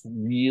stuff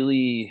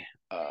really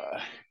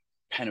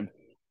kind of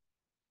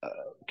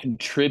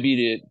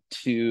contributed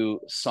to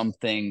some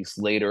things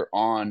later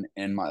on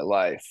in my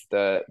life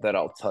that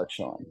I'll touch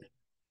on.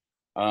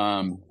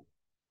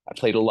 I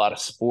played a lot of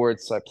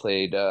sports. I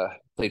played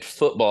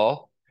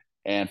football,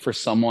 and for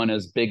someone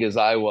as big as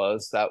I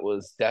was, that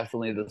was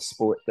definitely the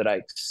sport that I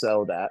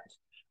excelled at.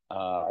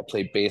 I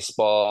played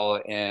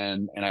baseball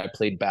and I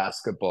played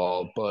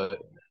basketball, but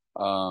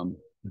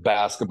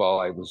basketball,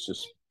 I was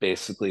just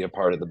basically a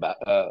part of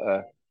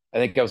I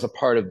think I was a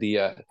part of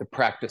the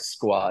practice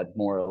squad,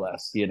 more or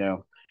less.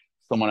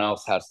 Someone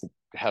else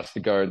has to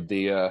guard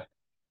the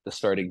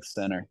starting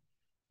center,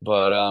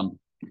 but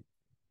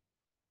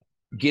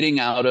getting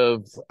out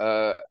of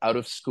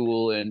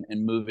school and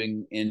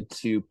moving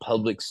into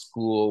public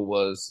school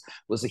was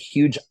a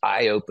huge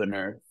eye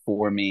opener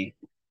for me.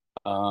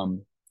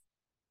 Um,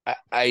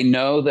 I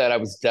know that I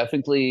was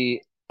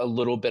definitely a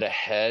little bit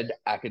ahead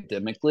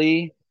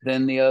academically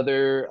than the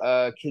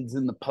other kids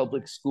in the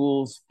public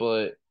schools,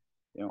 but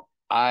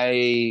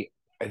I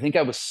think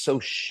I was so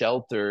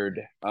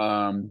sheltered,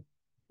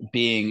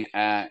 being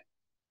at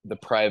the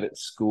private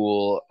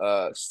school,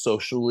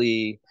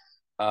 socially,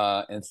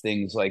 and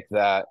things like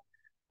that.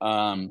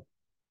 Um,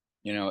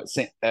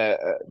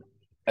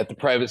 at the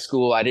private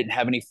school, I didn't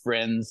have any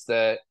friends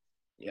that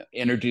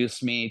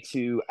introduced me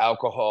to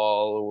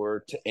alcohol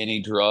or to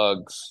any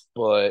drugs.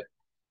 But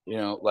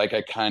like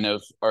I kind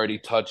of already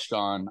touched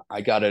on,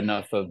 I got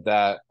enough of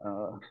that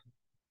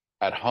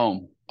at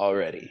home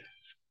already,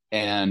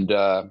 and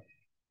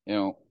you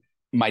know,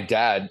 my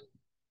dad,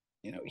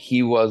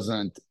 he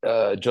wasn't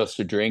just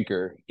a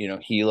drinker.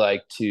 He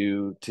liked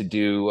to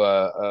do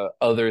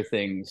other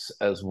things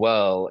as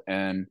well,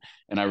 and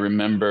I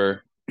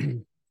remember,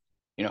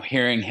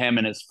 hearing him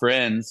and his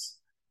friends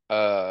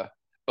uh,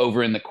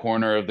 over in the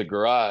corner of the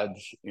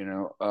garage,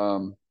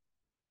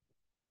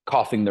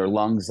 coughing their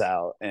lungs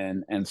out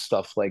and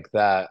stuff like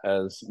that,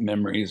 as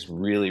memories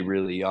really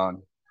really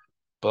young.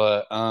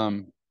 But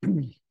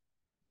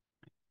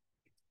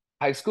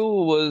high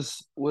school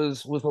was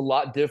a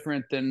lot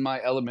different than my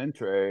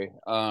elementary.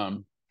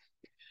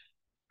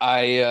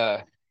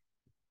 I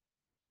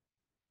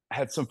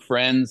had some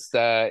friends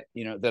that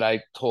I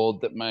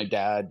told that my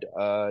dad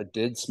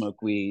did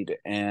smoke weed,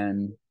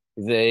 and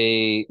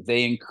they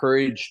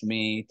encouraged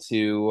me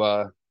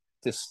to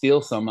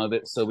steal some of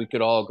it so we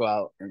could all go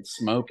out and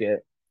smoke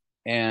it.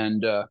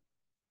 And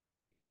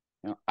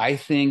I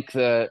think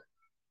that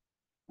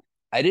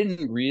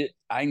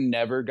I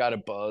never got a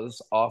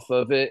buzz off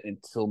of it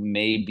until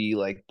maybe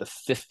like the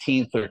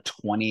 15th or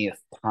 20th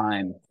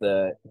time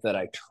that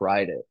I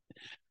tried it.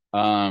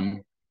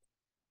 Um,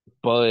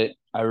 but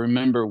I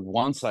remember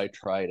once I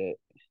tried it,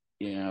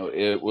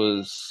 it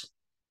was,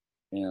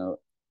 you know,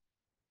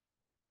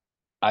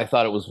 I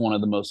thought it was one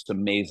of the most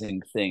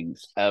amazing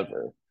things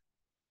ever.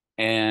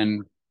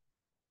 And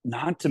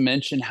not to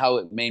mention how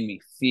it made me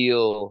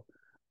feel,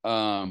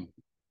 um,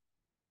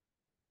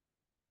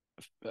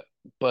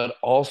 but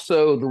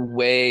also the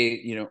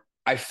way,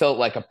 I felt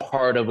like a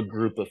part of a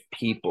group of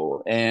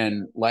people.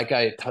 And like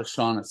I touched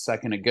on a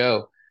second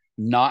ago,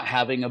 not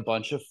having a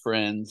bunch of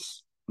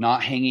friends,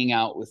 not hanging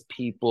out with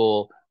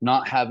people,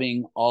 not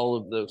having all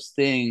of those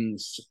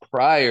things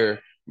prior.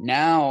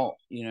 Now,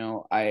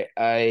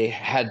 I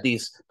had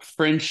these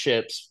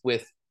friendships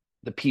with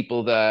the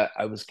people that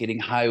I was getting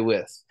high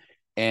with.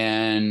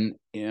 And,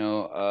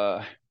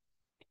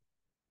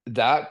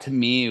 that to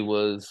me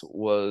was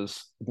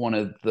one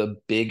of the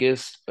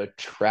biggest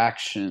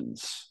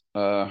attractions,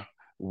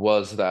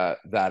 was that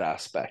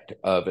aspect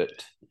of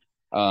it.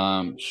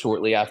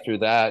 Shortly after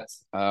that,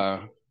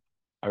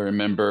 I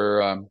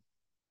remember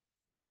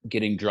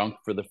getting drunk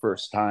for the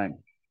first time.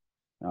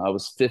 I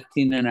was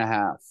 15 and a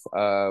half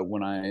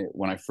when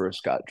I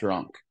first got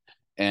drunk.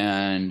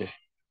 And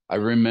I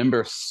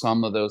remember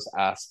some of those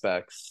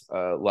aspects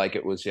like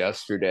it was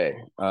yesterday.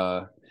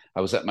 I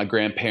was at my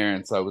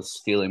grandparents'. I was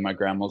stealing my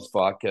grandma's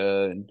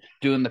vodka and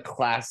doing the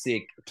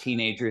classic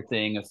teenager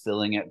thing of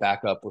filling it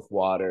back up with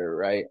water,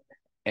 right?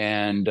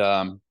 And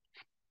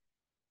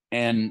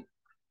and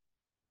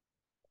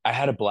I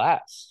had a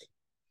blast.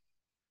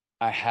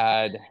 I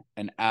had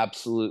an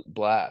absolute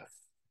blast.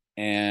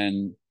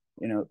 And,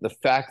 the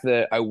fact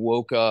that I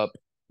woke up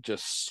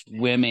just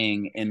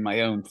swimming in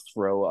my own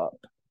throw up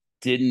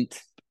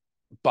didn't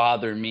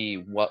bother me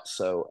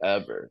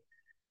whatsoever,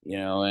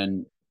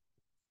 and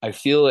I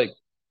feel like,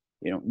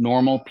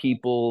 normal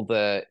people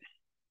that,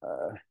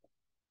 uh,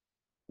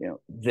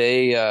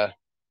 they,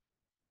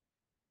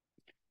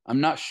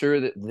 I'm not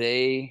sure that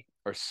they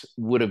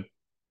would have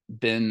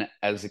been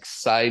as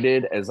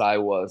excited as I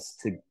was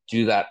to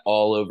do that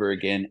all over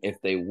again if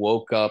they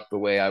woke up the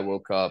way I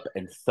woke up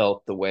and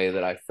felt the way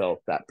that I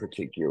felt that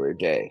particular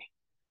day.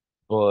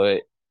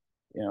 But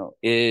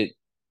it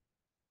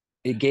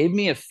gave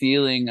me a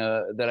feeling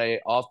that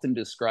I often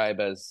describe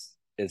as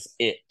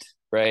it,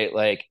 right?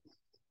 Like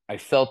I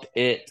felt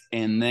it,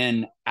 and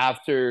then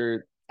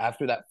after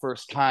that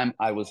first time,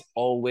 I was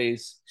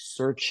always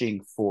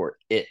searching for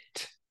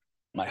it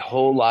my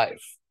whole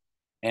life,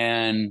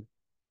 and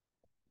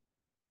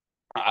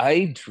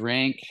I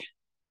drank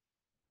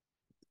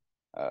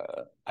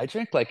I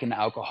drank like an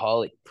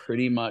alcoholic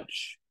pretty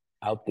much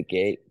out the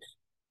gate.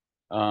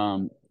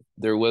 Um,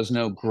 there was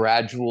no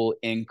gradual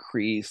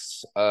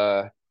increase.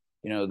 There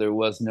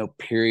was no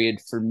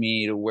period for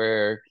me to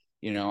where,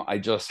 I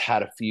just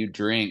had a few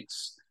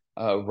drinks.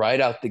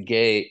 Right out the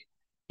gate,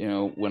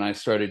 when I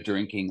started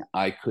drinking,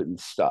 I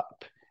couldn't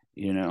stop.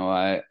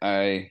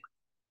 I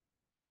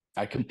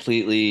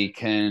completely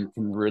can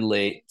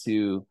relate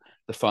to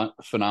the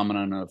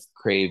phenomenon of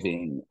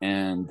craving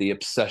and the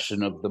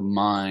obsession of the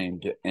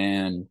mind,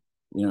 and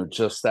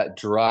just that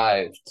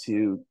drive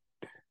to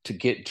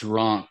get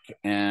drunk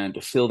and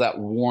to feel that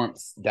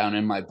warmth down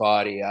in my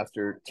body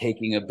after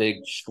taking a big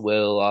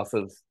swill off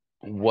of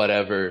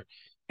whatever,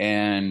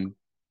 and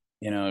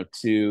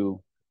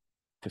to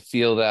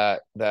feel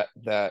that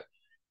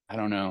I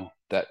don't know,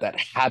 that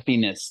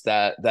happiness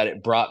that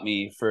it brought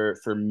me for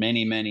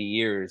many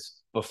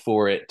years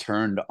before it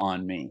turned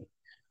on me.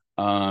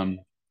 um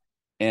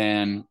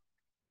and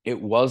it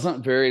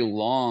wasn't very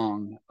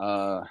long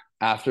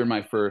after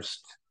my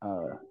first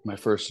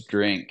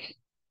drink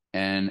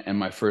and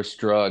my first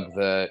drug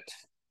that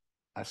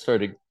I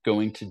started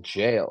going to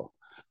jail.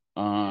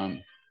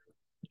 Um,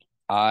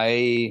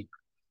 I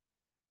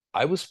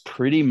I was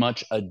pretty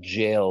much a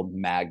jail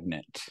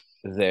magnet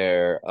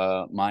there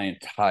my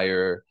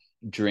entire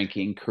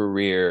drinking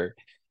career,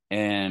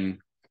 and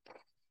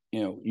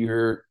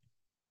you're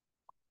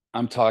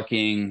I'm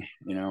talking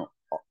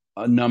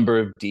a number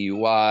of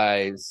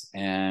DUIs,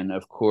 and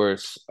of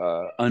course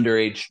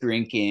underage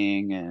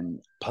drinking and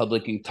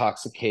public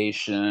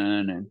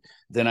intoxication, and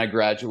then I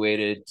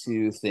graduated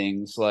to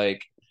things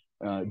like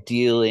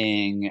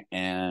dealing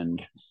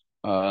and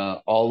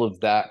all of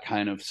that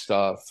kind of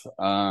stuff,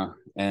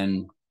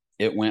 and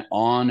it went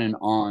on and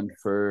on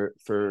for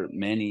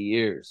many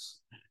years.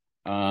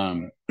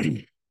 Um,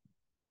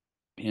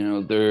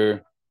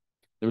 there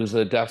was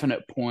a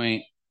definite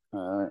point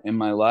in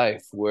my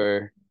life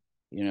where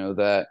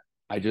that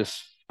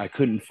I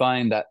couldn't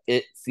find that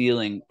it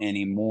feeling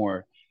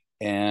anymore,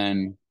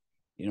 and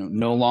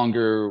no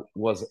longer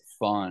was it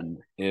fun.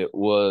 It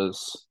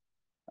was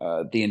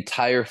the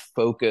entire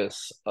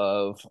focus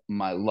of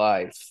my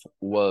life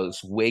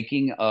was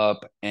waking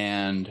up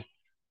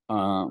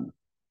um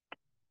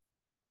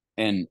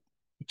and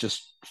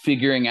just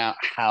figuring out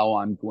how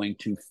I'm going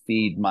to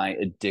feed my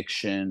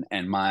addiction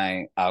and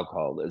my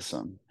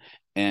alcoholism,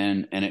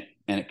 and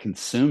it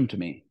consumed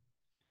me.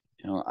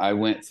 I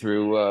went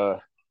through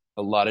a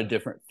lot of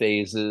different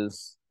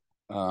phases.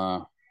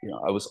 I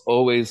was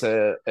always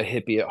a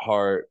hippie at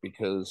heart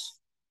because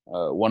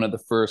one of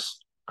the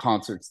first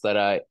concerts that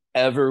I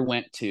ever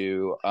went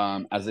to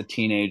as a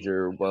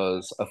teenager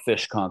was a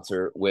Fish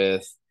concert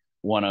with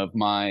one of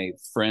my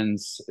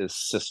friends'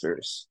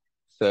 sisters.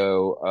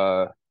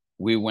 So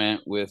we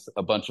went with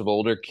a bunch of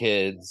older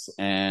kids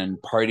and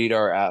partied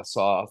our ass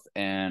off,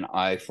 and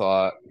I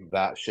thought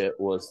that shit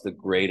was the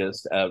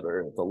greatest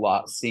ever. The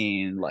lot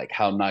scene, like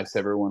how nice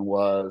everyone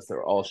was.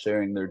 They're all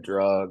sharing their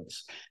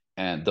drugs,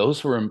 and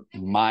those were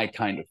my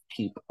kind of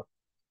people.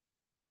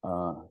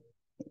 uh,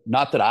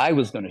 Not that I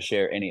was going to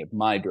share any of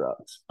my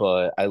drugs,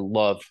 but I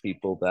loved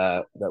people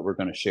that were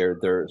going to share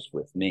theirs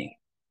with me.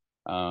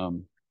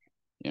 um,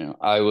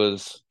 I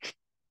was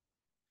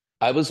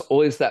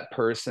always that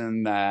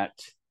person that,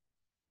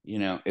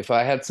 if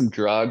I had some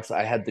drugs,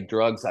 I had the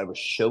drugs I was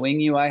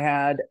showing you I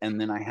had, and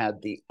then I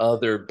had the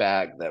other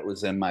bag that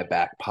was in my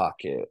back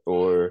pocket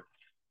or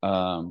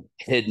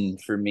hidden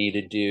for me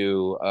to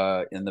do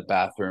in the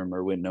bathroom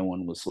or when no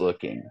one was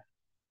looking.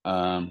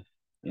 Um,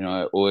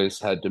 I always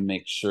had to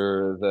make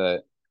sure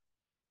that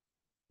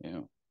you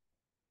know,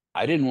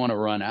 I didn't want to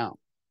run out.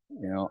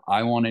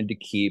 I wanted to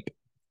keep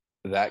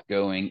that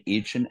going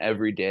each and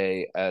every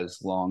day as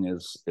long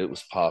as it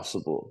was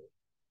possible.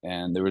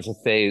 And there was a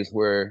phase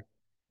where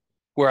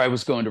I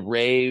was going to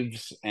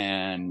raves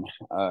and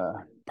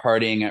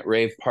partying at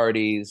rave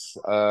parties,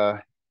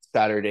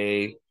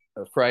 Saturday,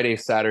 Friday,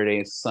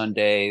 Saturday,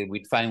 Sunday.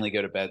 We'd finally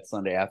go to bed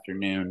Sunday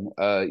afternoon,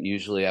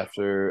 usually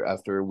after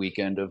a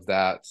weekend of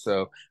that.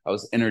 So I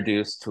was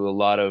introduced to a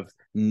lot of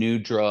new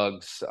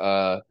drugs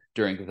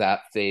during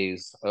that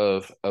phase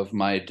of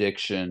my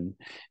addiction,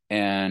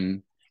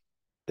 and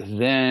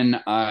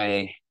then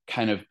I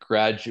kind of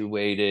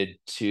graduated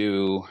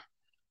to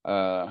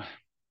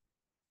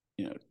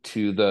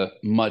to the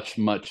much,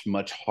 much,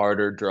 much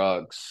harder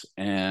drugs,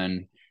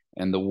 and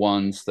the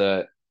ones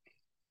that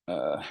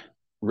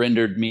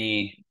rendered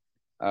me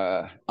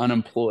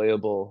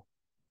unemployable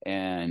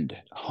and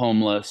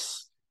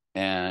homeless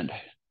and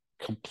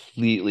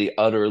completely,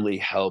 utterly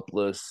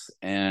helpless,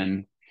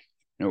 and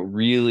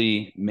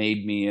really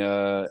made me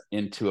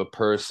into a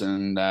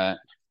person that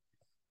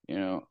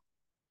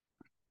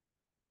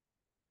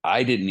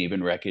I didn't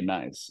even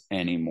recognize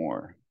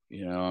anymore.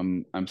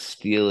 I'm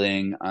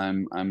stealing,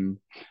 I'm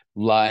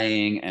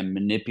lying and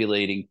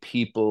manipulating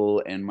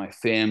people and my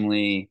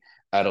family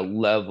at a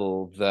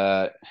level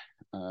that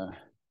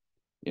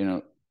you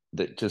know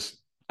that just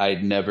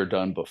I'd never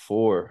done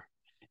before.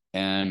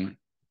 And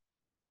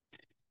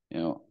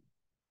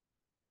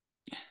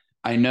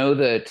I know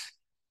that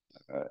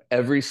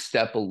every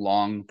step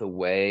along the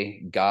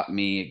way got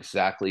me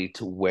exactly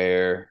to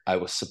where I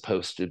was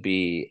supposed to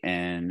be,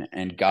 and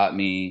got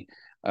me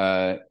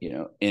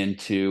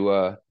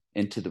into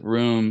the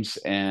rooms,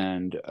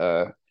 and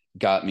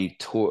got me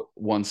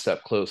one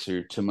step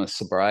closer to my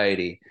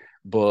sobriety.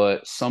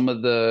 But some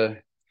of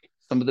the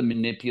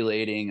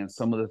manipulating and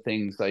some of the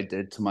things I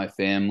did to my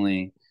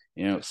family,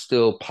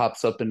 still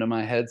pops up into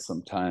my head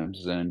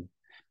sometimes. And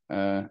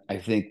I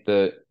think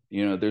that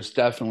there's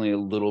definitely a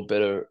little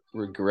bit of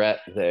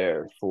regret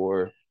there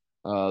for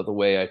the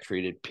way I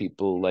treated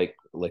people, like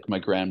my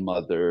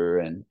grandmother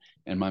and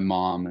my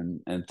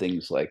mom, and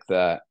things like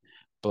that.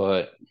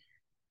 But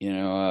you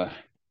know,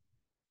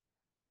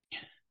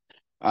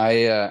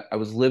 I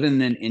was living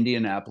in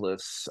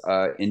Indianapolis,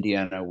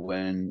 Indiana,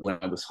 when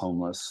I was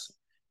homeless,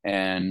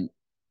 and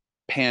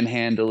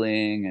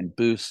panhandling and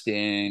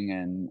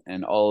boosting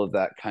and all of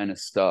that kind of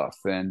stuff.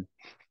 And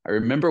I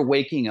remember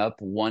waking up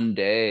one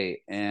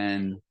day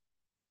and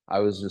I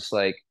was just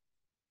like,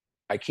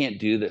 I can't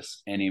do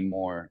this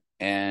anymore.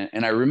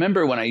 And I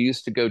remember when I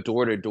used to go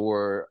door to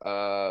door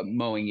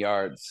mowing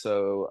yards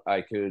so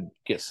I could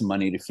get some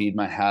money to feed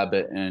my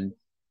habit. And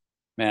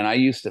man, I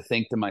used to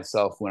think to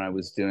myself when I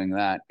was doing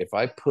that, if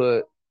I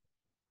put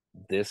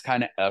this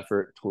kind of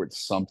effort towards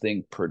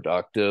something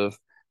productive,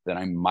 then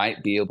I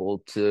might be able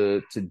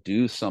to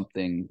do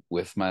something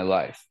with my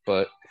life.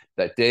 But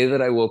that day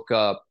that I woke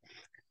up,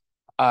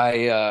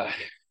 I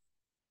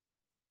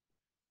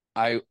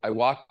I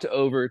walked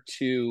over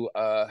to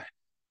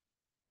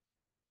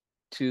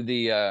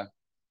the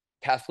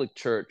Catholic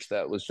church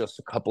that was just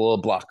a couple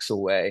of blocks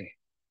away,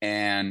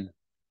 and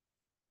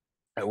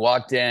I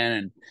walked in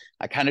and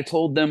I kind of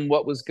told them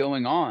what was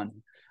going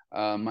on,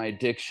 my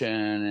addiction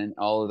and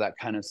all of that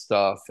kind of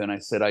stuff. And I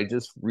said, I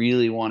just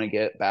really want to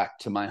get back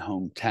to my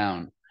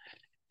hometown.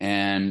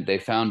 And they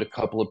found a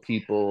couple of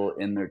people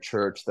in their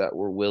church that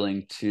were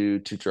willing to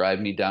drive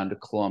me down to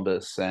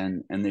Columbus,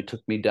 and they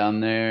took me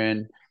down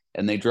there,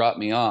 and they dropped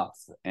me off.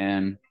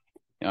 And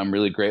I'm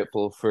really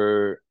grateful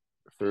for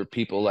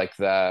people like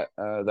that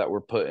that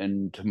were put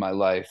into my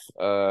life,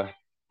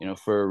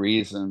 for a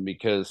reason,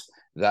 because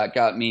that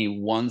got me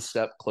one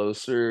step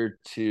closer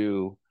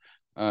to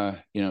to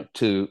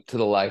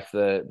the life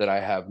that I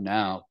have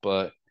now.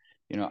 But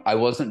I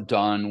wasn't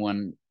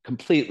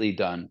completely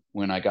done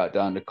when I got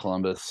down to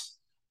Columbus.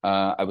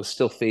 I was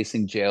still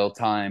facing jail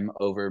time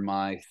over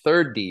my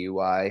third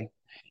DUI,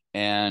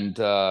 and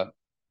I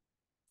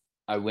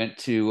went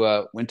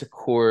to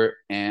court,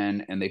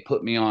 and they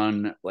put me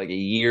on like a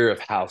year of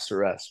house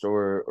arrest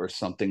or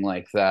something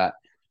like that.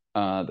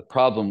 The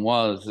problem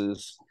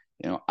is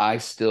I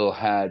still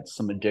had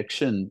some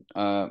addiction,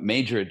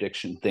 major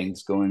addiction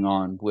things going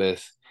on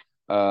with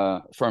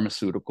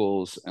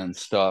pharmaceuticals and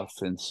stuff,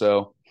 and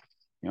so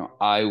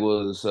I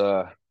was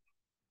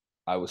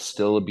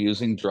still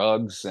abusing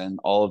drugs and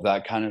all of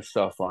that kind of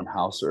stuff on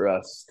house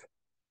arrest,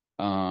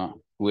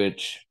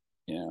 which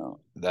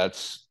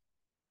that's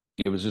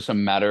it was just a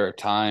matter of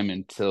time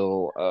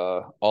until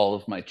all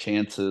of my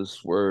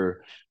chances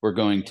were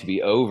going to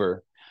be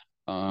over.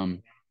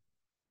 Um,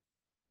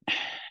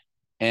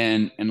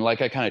 and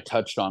like I kind of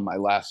touched on, that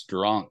last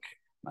drunk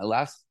that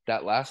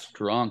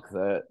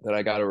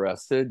I got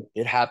arrested,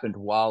 it happened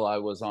while I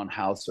was on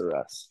house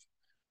arrest.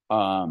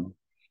 Um,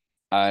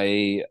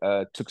 I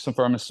took some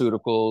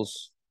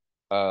pharmaceuticals,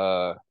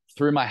 uh,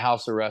 threw my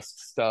house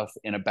arrest stuff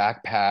in a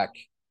backpack,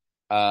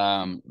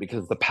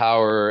 because the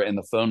power and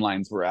the phone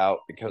lines were out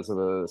because of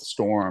a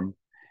storm,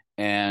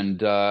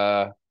 and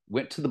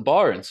went to the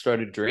bar and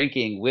started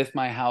drinking with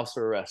my house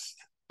arrest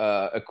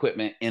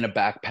equipment in a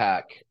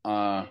backpack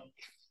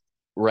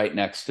right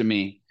next to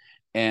me.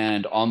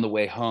 And on the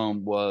way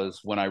home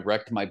was when I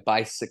wrecked my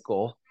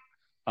bicycle,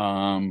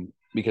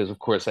 because of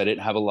course I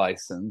didn't have a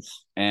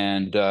license,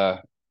 and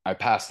I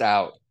passed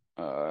out.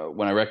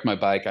 When I wrecked my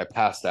bike, I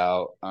passed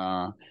out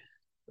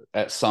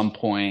at some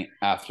point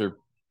after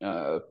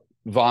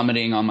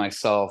vomiting on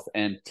myself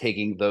and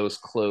taking those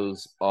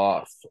clothes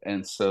off.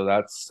 And so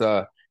that's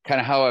kind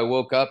of how I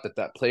woke up at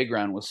that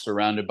playground, was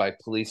surrounded by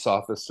police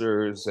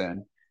officers,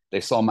 and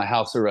they saw my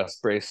house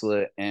arrest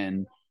bracelet,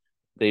 and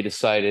they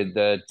decided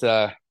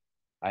that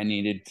I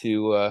needed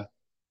to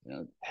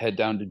head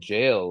down to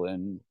jail.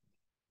 And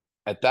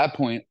at that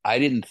point, I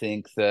didn't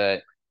think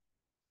that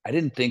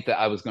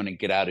I was going to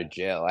get out of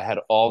jail. I had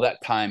all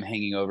that time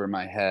hanging over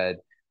my head.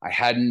 I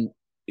hadn't,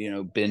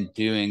 been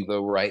doing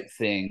the right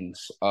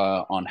things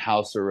on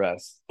house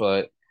arrest.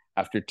 But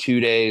after 2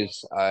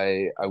 days,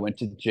 I went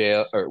to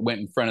jail, or went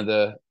in front of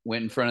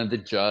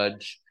the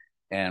judge,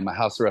 and my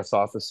house arrest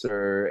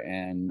officer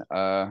and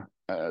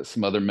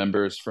some other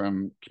members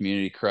from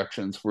community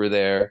corrections were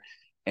there.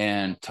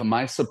 And to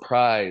my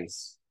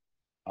surprise,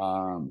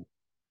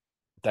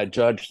 that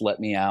judge let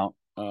me out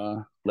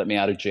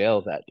of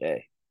jail that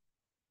day.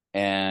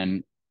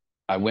 And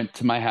I went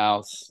to my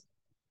house,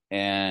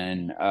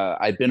 and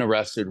I'd been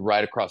arrested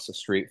right across the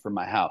street from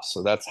my house.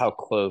 So that's how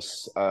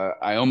close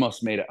I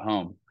almost made it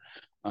home.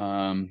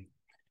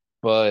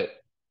 But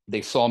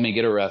they saw me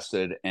get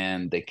arrested,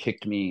 and they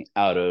kicked me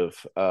out of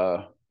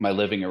my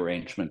living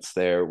arrangements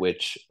there,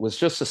 which was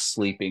just a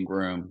sleeping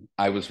room.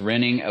 I was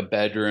renting a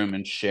bedroom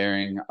and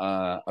sharing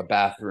a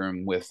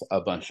bathroom with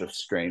a bunch of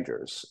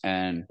strangers,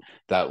 and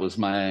that was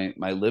my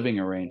living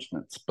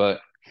arrangements. But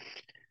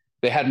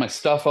they had my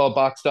stuff all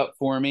boxed up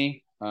for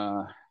me,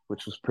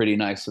 which was pretty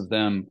nice of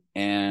them.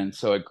 And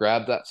so I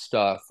grabbed that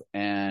stuff,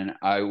 and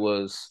I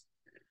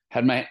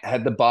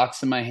had the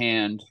box in my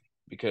hand,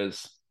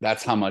 because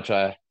that's how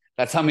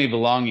many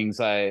belongings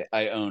I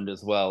owned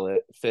as well.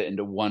 It fit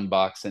into one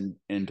box and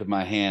into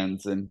my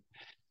hands. And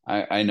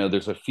I know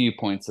there's a few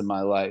points in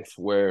my life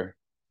where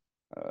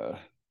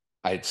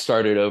I'd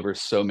started over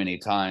so many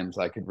times.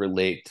 I could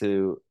relate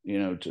to,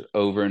 to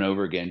over and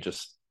over again,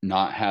 just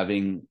not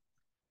having,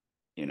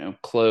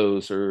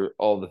 clothes or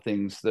all the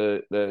things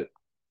that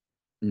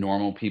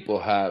normal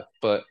people have.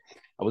 But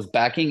I was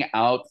backing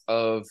out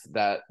of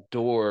that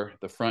door,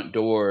 the front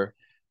door,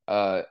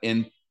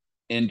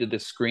 into the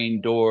screen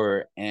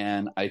door,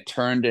 and I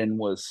turned and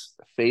was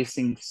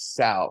facing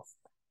south,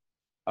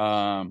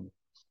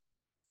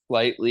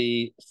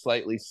 slightly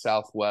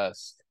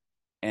southwest.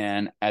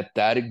 And at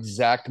that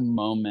exact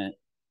moment,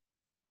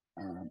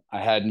 I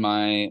had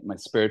my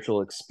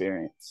spiritual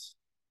experience.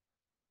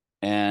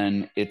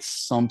 And it's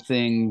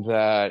something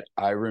that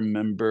I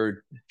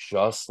remembered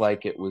just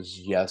like it was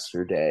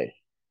yesterday.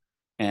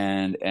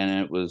 And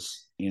it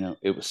was,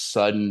 it was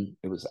sudden,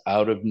 it was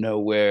out of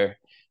nowhere.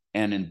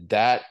 And in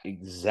that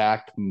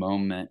exact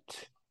moment,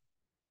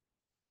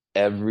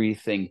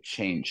 everything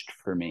changed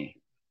for me.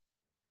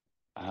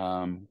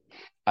 I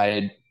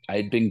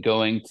had been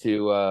going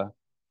to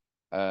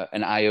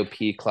an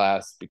IOP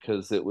class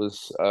because it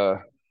was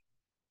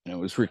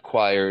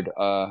required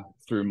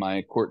through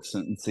my court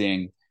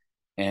sentencing,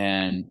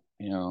 and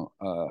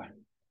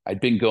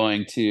I'd been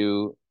going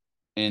into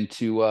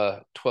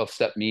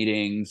 12-step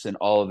meetings and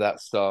all of that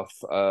stuff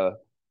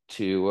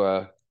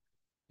to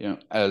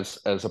as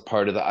a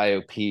part of the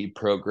IOP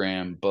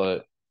program,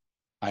 but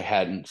I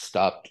hadn't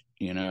stopped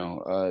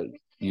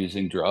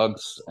using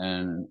drugs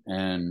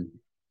and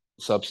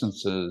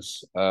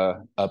substances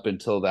up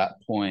until that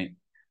point.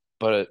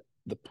 But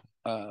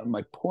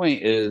my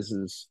point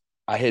is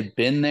I had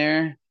been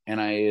there,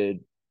 and I had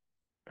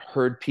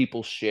heard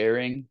people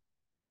sharing.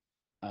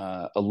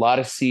 A lot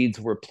of seeds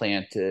were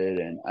planted,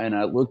 and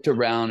I looked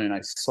around, and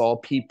I saw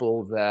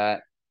people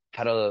that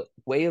had a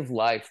way of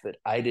life that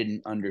I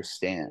didn't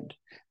understand.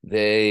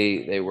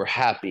 They were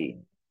happy.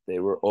 They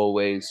were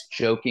always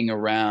joking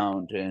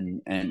around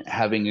and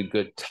having a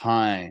good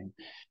time.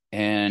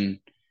 And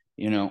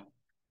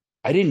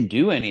I didn't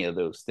do any of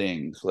those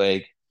things.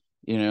 Like,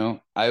 I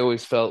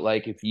always felt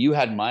like if you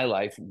had my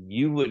life,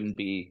 you wouldn't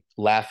be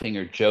laughing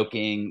or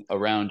joking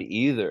around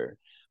either.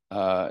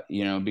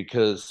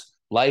 Because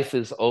life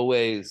is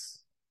always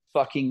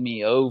fucking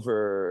me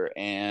over,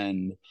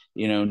 and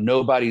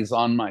nobody's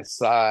on my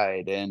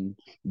side. And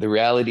the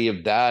reality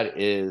of that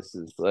is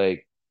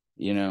like,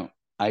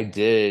 I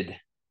did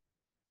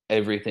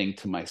everything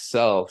to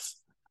myself,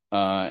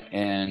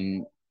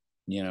 and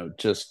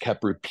just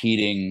kept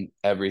repeating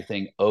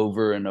everything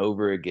over and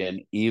over again,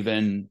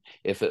 even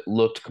if it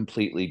looked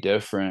completely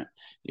different.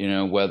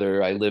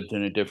 Whether I lived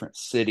in a different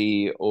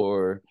city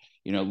or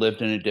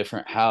lived in a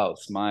different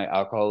house, my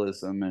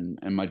alcoholism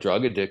and my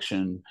drug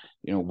addiction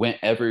went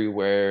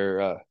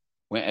everywhere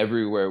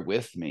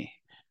with me.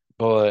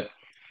 But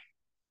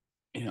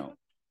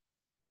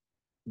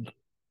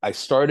I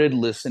started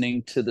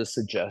listening to the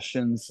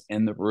suggestions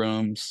in the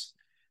rooms,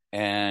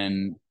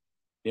 and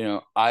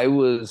I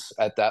was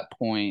at that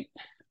point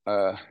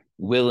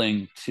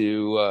willing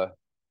to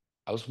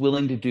I was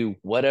willing to do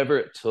whatever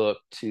it took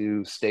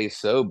to stay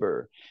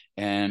sober.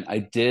 And I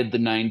did the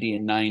 90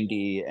 and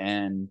 90.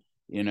 And,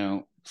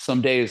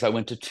 some days I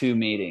went to 2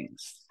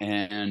 meetings.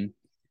 And,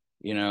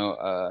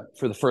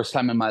 for the first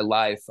time in my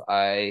life,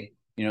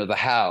 the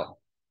how,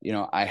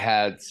 I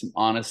had some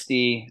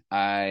honesty.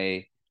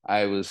 I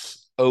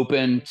was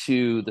open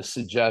to the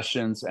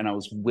suggestions, and I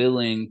was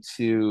willing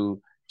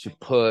to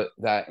put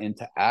that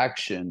into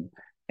action.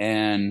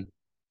 And,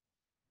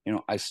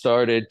 I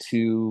started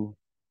to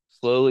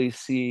slowly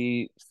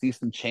see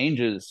some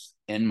changes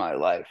in my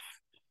life.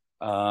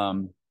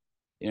 Um,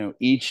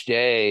 each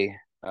day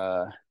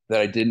that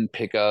I didn't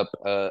pick up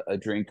a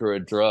drink or a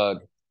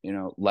drug,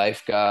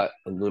 life got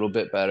a little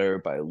bit better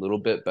by a little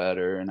bit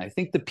better. And I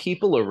think the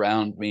people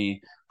around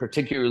me,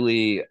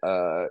 particularly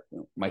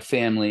my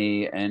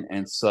family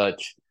and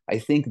such, I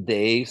think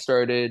they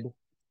started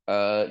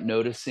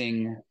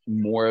noticing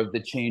more of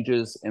the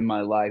changes in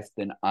my life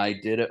than I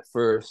did at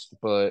first.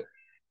 But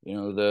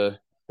the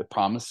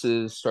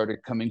promises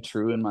started coming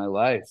true in my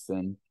life,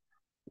 and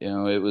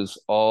it was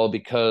all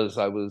because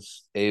I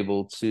was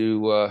able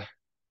to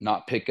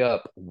not pick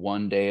up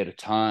one day at a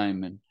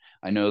time. And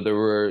I know there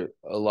were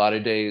a lot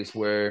of days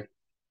where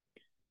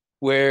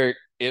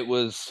it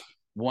was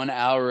 1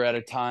 hour at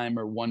a time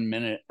or 1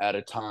 minute at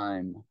a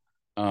time.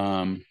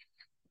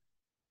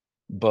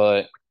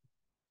 But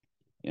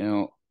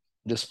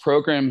this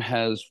program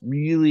has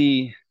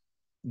really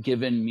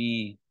given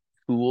me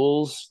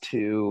tools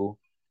to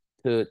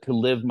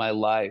live my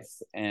life,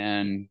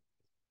 and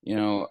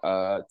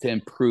to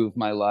improve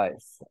my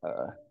life.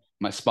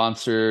 My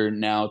sponsor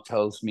now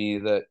tells me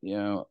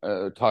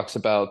that, talks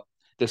about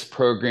this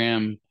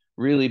program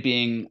really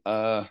being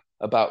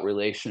about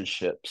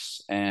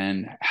relationships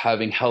and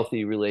having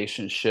healthy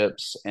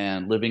relationships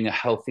and living a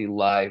healthy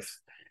life.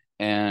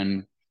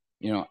 And,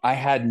 I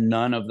had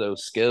none of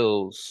those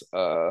skills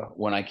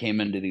when I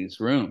came into these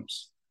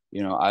rooms.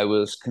 I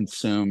was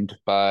consumed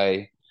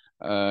by,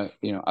 I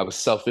was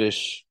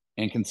selfish,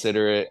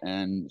 inconsiderate,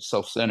 and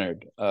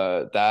self-centered.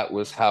 That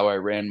was how I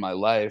ran my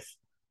life.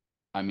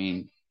 I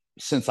mean,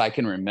 since I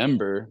can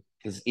remember,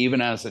 because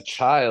even as a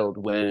child,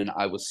 when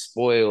I was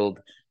spoiled,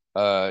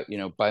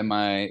 by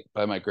my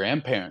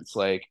grandparents,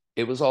 like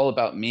it was all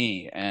about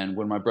me. And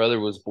when my brother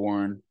was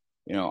born,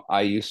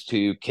 I used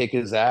to kick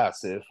his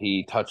ass if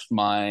he touched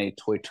my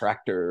toy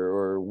tractor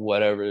or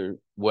whatever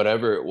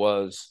it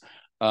was,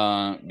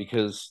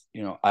 because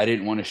I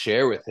didn't want to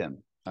share with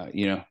him.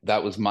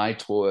 That was my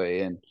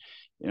toy. And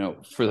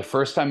for the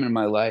first time in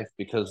my life,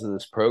 because of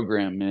this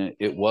program,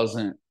 it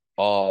wasn't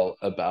all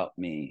about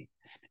me.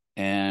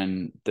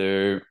 And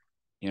I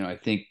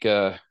think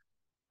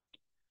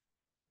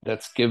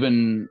that's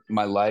given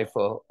my life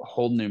a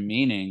whole new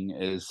meaning,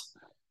 is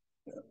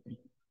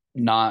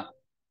not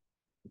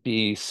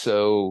be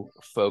so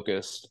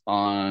focused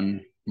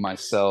on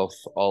myself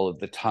all of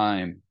the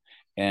time,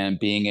 and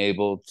being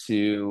able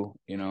to,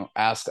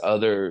 ask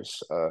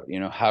others,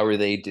 how are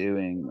they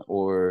doing?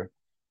 Or,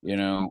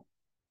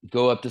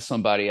 go up to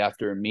somebody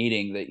after a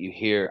meeting that you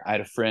hear. I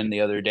had a friend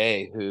the other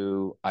day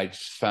who I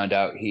just found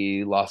out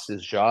he lost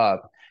his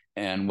job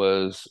and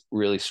was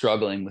really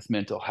struggling with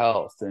mental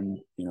health. And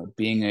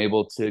being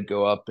able to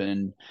go up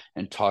and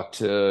talk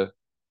to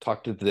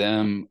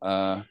them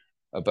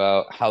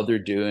about how they're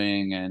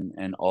doing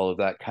and all of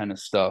that kind of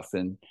stuff,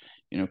 and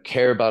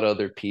care about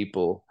other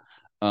people.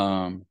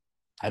 I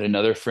had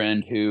another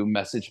friend who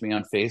messaged me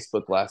on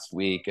Facebook last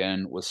week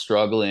and was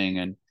struggling,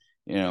 and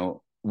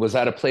was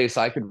at a place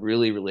I could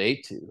really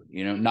relate to,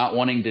 not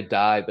wanting to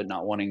die, but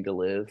not wanting to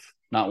live,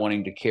 not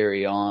wanting to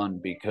carry on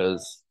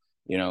because,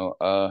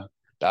 the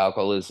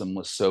alcoholism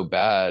was so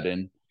bad.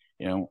 And,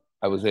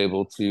 I was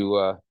able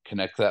to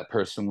connect that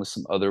person with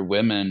some other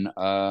women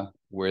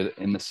where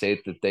in the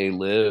state that they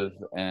live.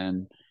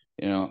 And,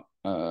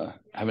 I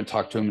haven't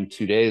talked to them in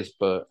 2 days,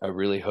 but I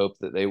really hope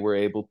that they were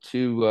able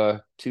to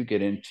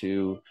get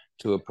into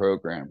a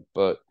program.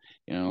 But,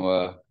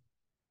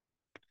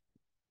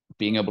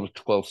 being able to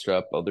 12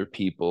 step other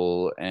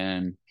people,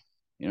 and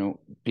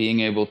being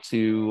able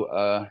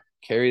to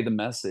carry the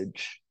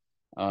message.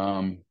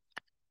 The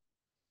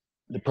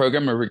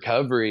program of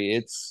recovery,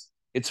 it's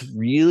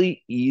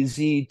really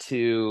easy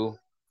to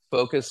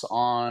focus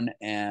on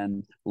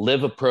and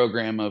live a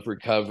program of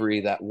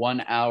recovery that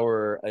 1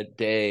 hour a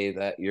day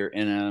that you're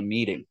in a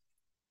meeting,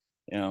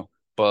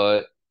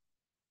 but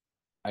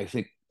I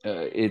think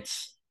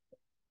it's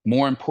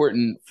more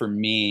important for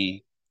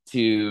me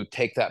to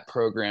take that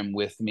program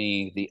with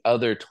me the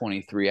other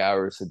 23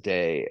 hours a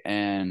day,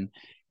 and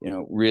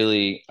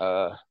really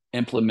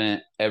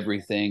implement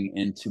everything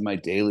into my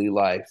daily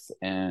life,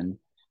 and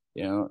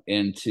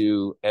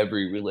into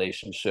every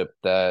relationship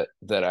that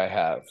I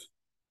have.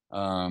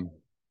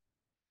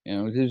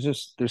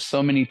 There's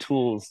so many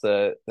tools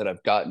that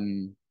I've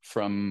gotten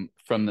from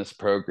this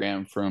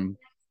program, from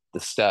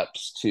the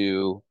steps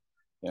to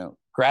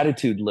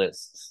gratitude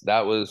lists.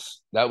 That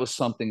was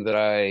something that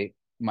I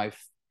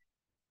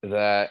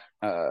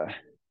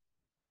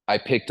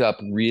picked up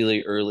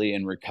really early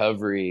in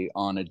recovery,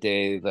 on a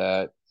day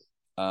that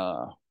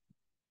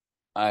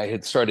I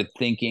had started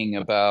thinking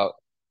about,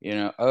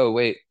 oh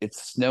wait,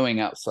 it's snowing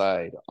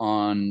outside.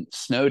 On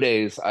snow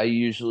days, I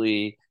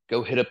usually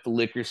go hit up the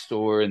liquor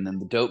store and then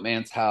the dope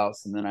man's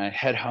house, and then I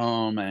head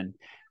home and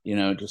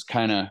just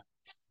kind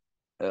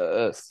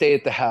of stay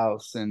at the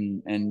house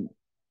and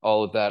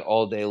all of that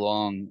all day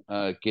long,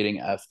 getting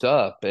effed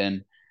up.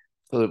 And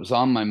so it was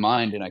on my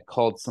mind, and I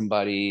called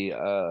somebody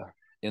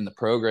in the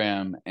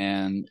program,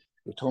 and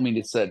they told me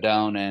to sit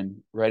down and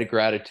write a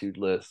gratitude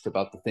list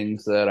about the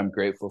things that I'm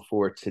grateful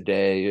for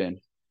today. And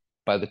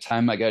by the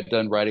time I got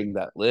done writing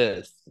that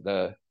list,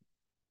 the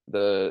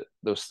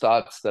those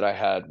thoughts that I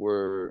had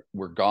were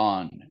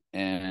gone,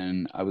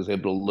 and I was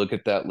able to look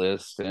at that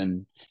list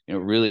and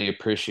really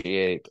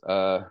appreciate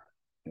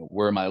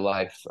where my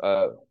life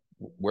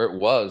where it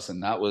was,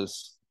 and that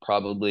was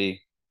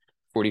probably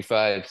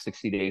 45,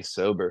 60 days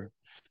sober.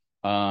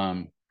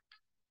 um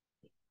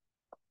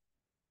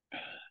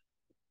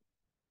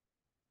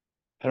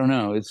I don't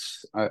know.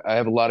 I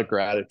have a lot of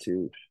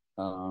gratitude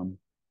um,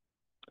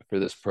 for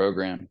this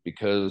program,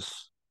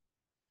 because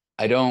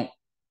I don't.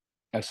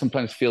 I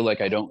sometimes feel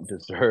like I don't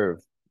deserve,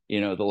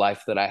 the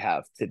life that I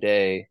have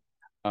today.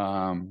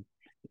 Um,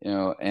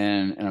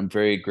 and I'm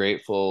very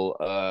grateful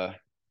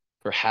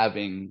for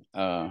having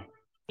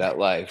that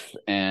life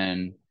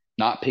and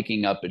not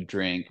picking up a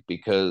drink,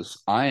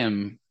 because I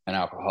am an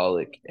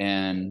alcoholic,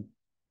 and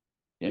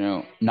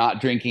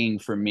not drinking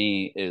for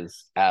me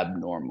is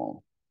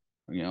abnormal.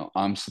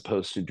 I'm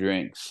supposed to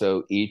drink.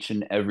 So each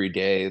and every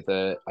day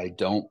that I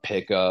don't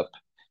pick up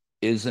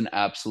is an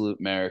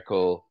absolute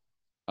miracle.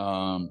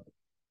 Um,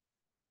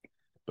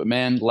 but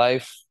man,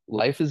 life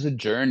is a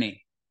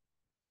journey,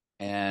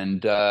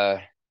 and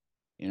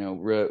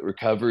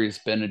recovery's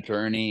been a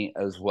journey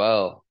as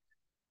well.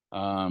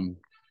 Um,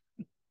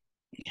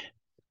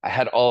 I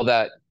had all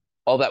that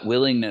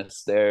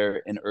willingness there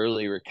in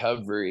early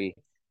recovery,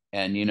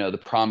 and the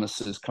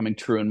promises coming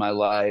true in my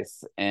life,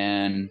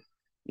 and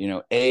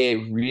AA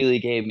really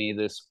gave me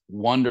this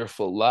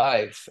wonderful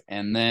life.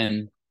 And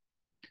then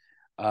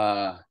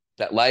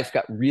that life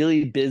got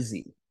really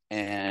busy,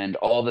 and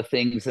all the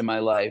things in my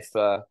life,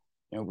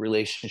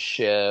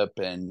 relationship,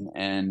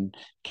 and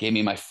gave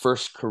me my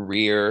first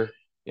career.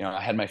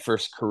 I had my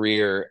first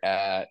career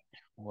at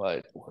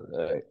what was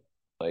it,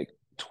 like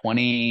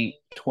 20,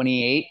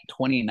 28,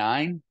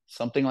 29,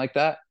 something like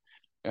that.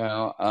 you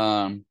know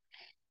um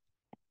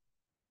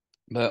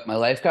but my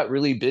life got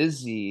really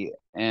busy,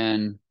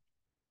 and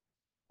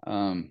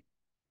um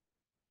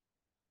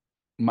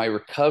my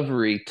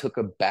recovery took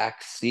a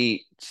back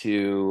seat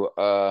to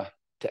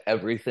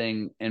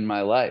everything in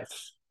my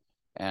life.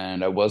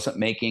 And I wasn't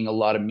making a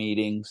lot of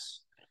meetings,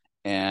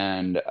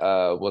 and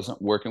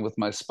wasn't working with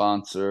my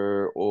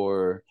sponsor,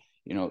 or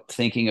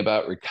thinking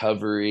about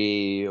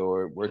recovery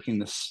or working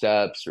the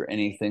steps or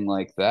anything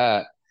like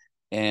that.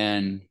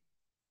 And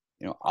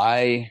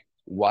I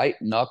white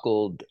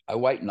knuckled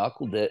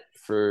it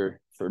for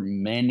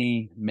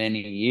many,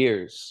 many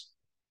years.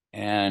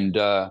 And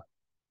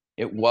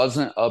it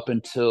wasn't up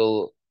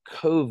until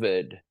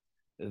COVID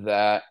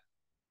that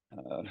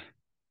uh,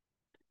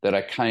 that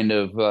I kind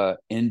of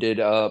ended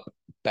up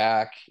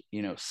back,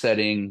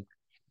 setting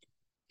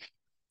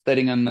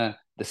on the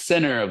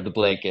center of the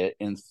blanket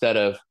instead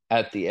of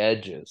at the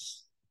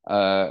edges.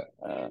 Uh,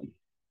 um,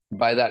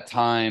 by that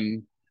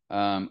time,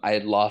 I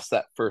had lost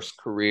that first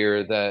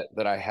career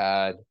that I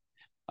had.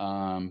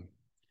 Um,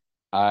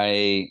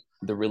 I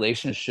The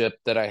relationship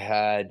that I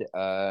had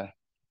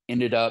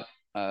ended up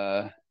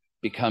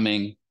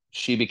becoming.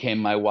 She became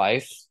my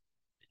wife,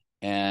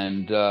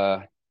 and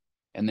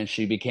then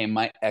she became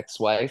my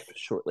ex-wife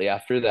shortly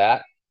after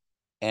that.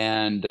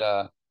 And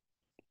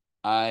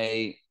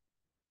I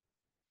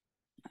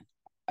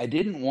I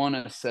didn't want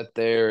to sit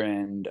there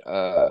and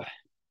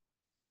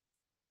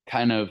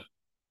kind of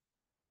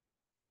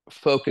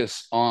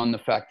focus on the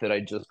fact that I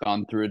just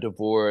gone through a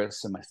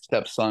divorce, and my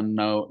stepson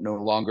no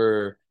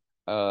longer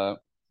uh,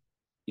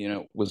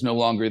 was no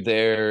longer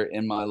there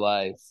in my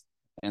life.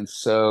 And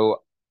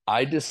so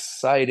I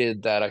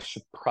decided that I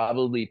should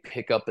probably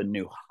pick up a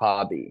new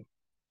hobby.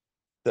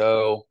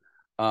 So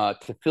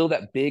to fill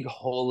that big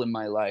hole in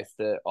my life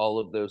that all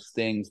of those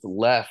things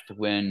left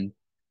when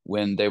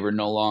they were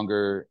no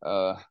longer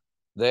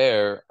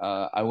there,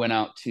 I went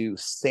out to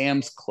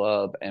Sam's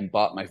Club and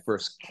bought my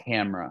first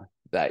camera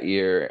that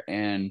year.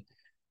 And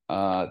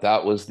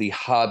that was the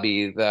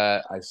hobby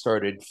that I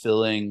started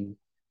filling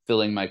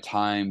my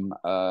time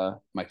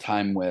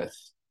with.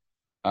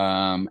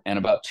 And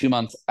about 2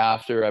 months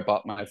after I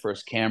bought my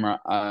first camera,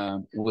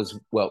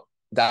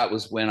 that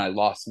was when I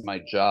lost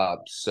my job.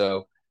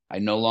 So I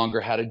no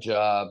longer had a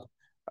job.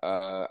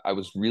 I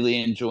was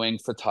really enjoying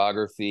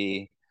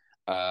photography.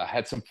 I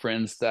had some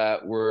friends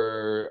that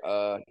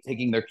were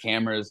taking their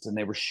cameras and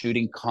they were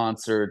shooting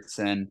concerts,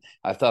 and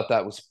I thought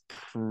that was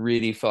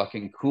pretty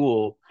fucking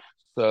cool.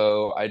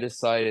 So I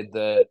decided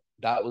that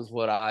that was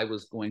what I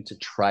was going to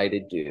try to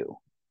do.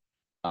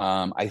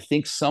 I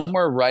think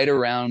somewhere right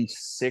around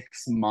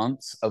 6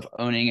 months of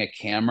owning a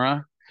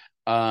camera,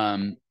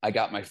 I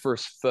got my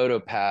first photo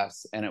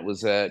pass, and it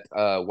was at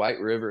White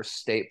River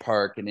State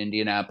Park in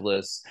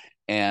Indianapolis.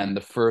 And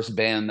the first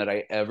band that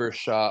I ever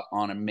shot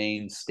on a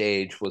main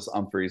stage was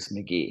Umphrey's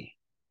McGee.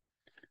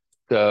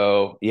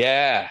 So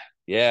yeah,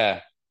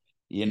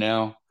 you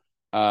know,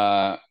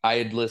 I've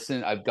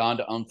gone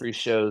to Umphrey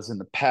shows in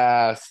the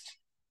past.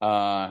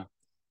 Uh,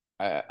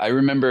 I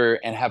remember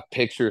and have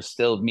pictures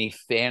still of me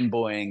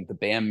fanboying the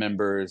band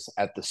members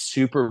at the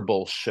Super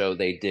Bowl show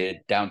they did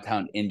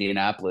downtown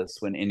Indianapolis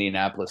when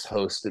Indianapolis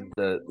hosted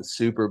the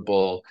Super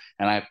Bowl.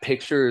 And I have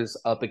pictures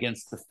up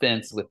against the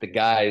fence with the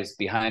guys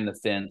behind the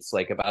fence,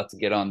 like about to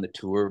get on the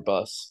tour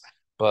bus.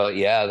 But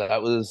yeah,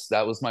 that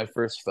was my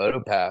first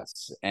photo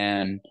pass.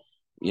 And,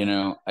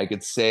 I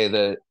could say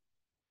that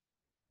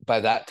by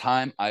that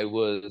time I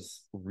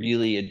was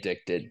really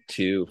addicted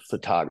to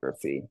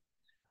photography.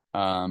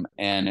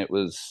 And it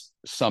was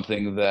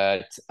something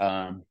that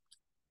I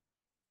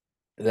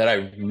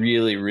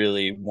really,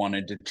 really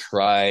wanted to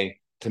try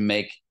to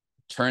make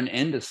turn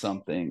into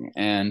something.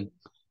 And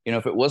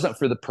if it wasn't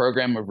for the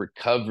program of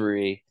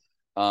recovery,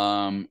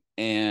 and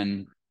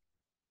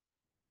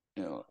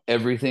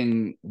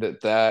everything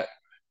that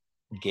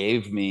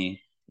gave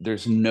me,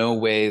 there's no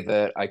way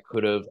that I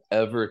could have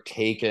ever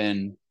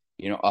taken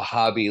a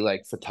hobby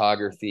like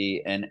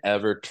photography and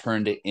ever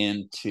turned it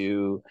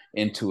into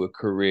a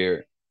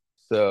career.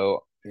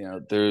 So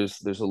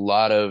there's a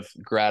lot of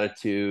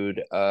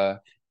gratitude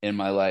in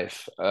my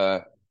life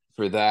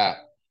for that.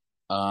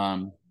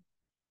 um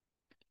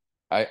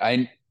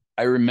I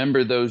I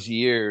remember those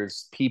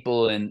years.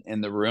 People in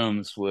the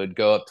rooms would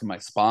go up to my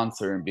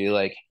sponsor and be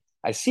like,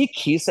 I see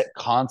Keith at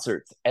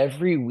concerts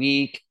every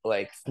week,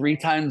 like 3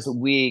 times a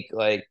week.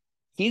 Like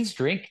he's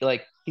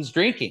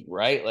drinking,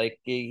 right? Like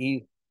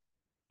he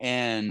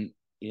and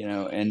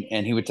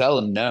and he would tell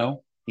them,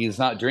 no, he's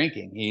not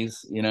drinking.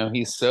 He's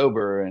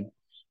sober. And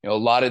a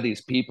lot of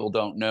these people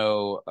don't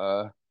know,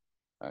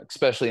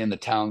 especially in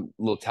the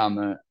little town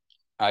that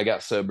I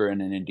got sober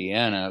in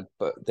Indiana,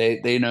 but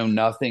they know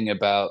nothing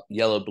about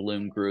yellow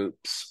balloon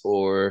groups,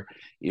 or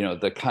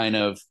the kind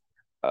of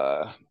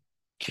uh,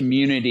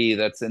 community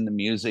that's in the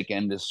music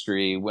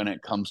industry when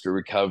it comes to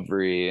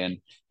recovery. And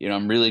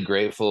I'm really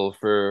grateful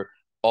for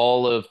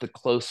all of the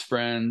close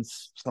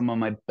friends, some of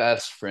my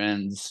best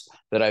friends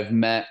that I've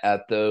met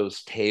at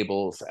those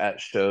tables at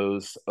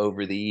shows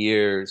over the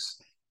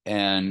years.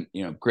 And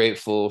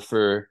grateful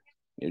for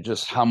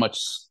just how much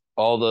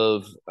all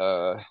of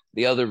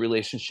the other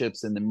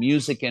relationships in the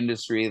music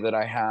industry that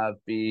I have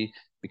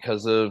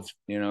because of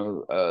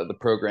the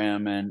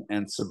program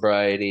and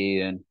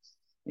sobriety. And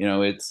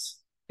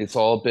it's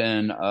all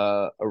been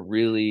a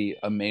really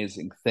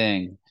amazing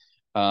thing.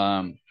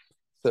 And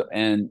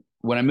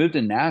when I moved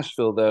to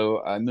Nashville,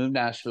 though, I moved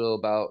to Nashville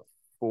about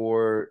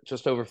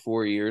just over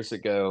 4 years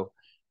ago.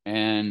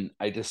 And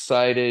I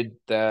decided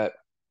that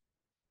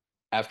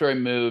after I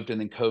moved and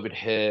then COVID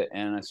hit,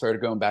 and I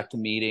started going back to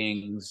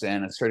meetings,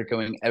 and I started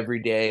going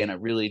every day, and I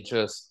really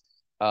just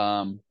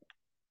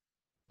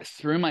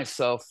threw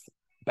myself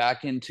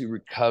back into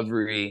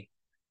recovery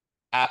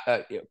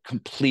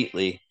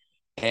completely.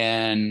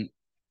 And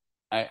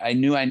I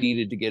knew I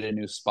needed to get a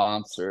new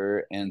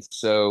sponsor. And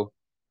so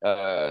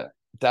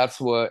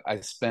that's what I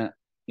spent,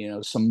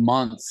 some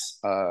months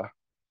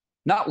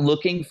not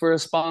looking for a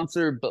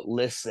sponsor, but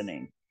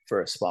listening for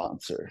a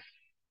sponsor.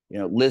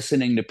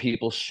 Listening to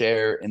people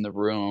share in the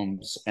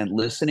rooms, and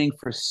listening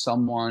for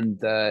someone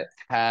that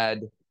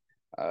had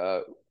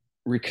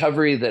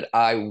recovery that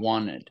I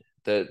wanted,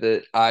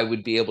 that I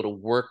would be able to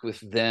work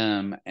with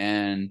them.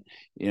 And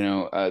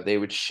they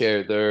would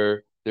share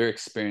their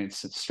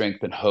experience and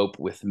strength and hope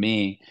with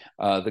me.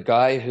 The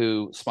guy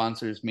who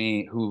sponsors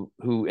me,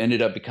 who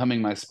ended up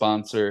becoming my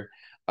sponsor,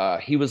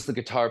 he was the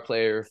guitar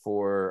player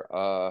for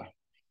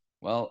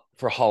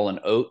Hall and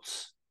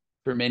Oates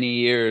for many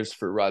years,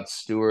 for Rod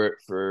Stewart,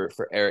 for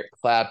Eric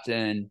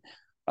Clapton.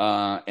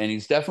 And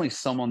he's definitely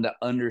someone that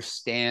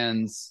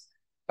understands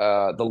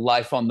the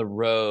life on the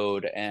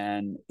road,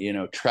 and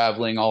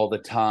traveling all the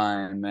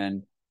time,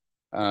 and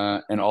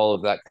all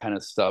of that kind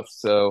of stuff.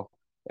 So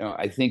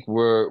I think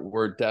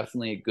we're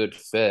definitely a good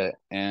fit.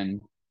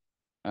 And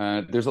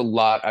there's a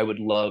lot I would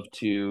love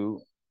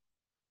to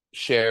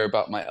share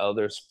about my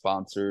other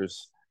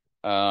sponsors.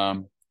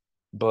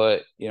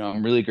 But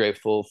I'm really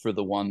grateful for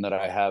the one that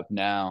I have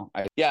now.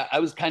 I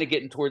was kind of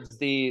getting towards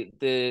the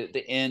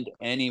end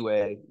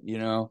anyway.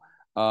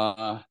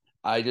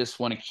 I just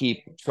want to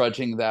keep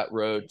trudging that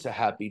road to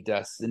happy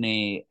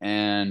destiny.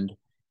 And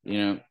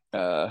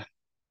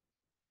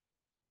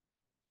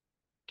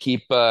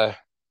keep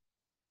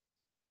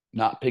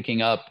not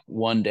picking up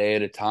one day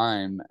at a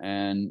time.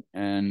 And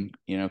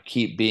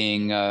keep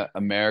being a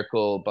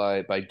miracle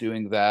by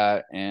doing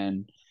that.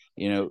 And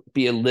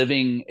be a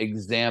living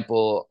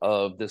example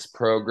of this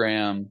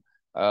program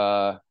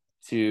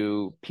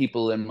to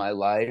people in my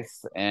life.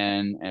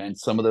 And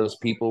some of those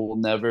people will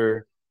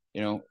never,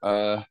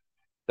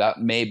 that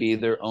may be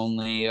their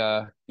only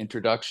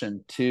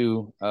introduction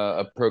to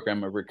a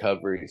program of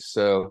recovery.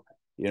 So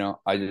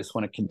I just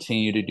want to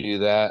continue to do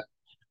that.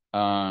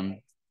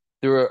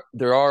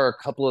 there are a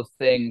couple of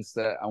things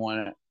that I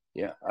want to,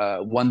 yeah.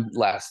 One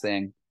last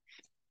thing.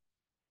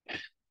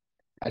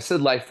 I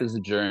said life is a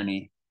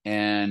journey,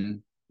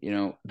 and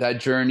that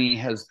journey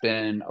has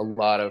been a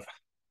lot of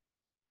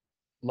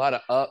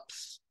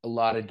ups, a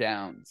lot of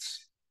downs.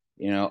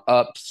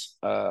 Ups,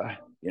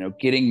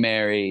 getting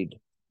married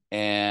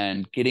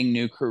and getting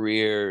new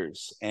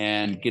careers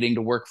and getting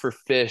to work for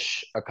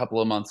Fish a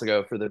couple of months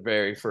ago for the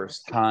very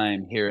first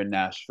time here in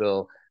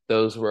Nashville.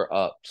 Those were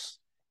ups,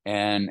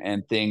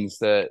 and things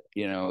that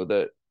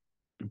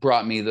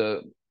brought me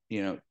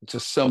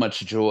just so much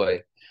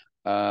joy.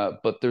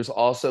 But there's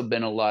also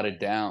been a lot of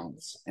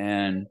downs,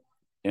 and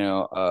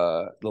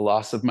the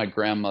loss of my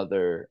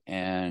grandmother,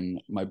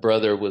 and my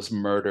brother was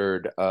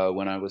murdered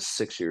when I was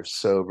 6 years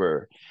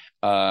sober.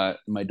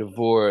 My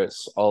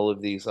divorce, all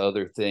of these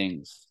other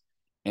things.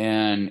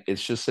 And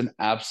it's just an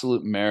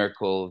absolute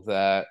miracle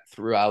that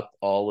throughout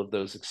all of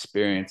those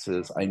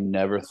experiences, I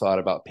never thought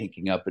about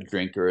picking up a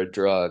drink or a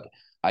drug.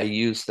 I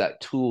used that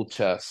tool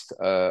chest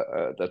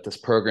that this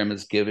program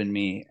has given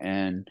me,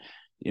 and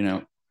you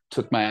know,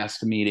 took my ass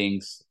to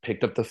meetings,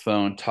 picked up the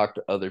phone, talked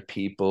to other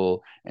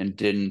people, and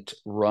didn't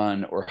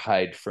run or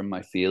hide from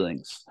my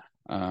feelings.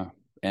 Uh,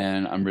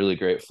 and I'm really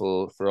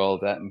grateful for all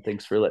of that. And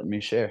thanks for letting me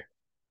share.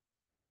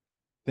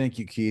 Thank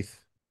you, Keith.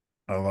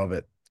 I love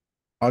it.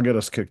 I'll get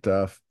us kicked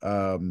off.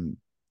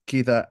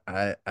 Keith,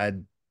 I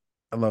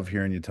love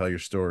hearing you tell your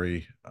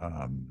story.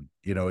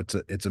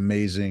 It's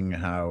amazing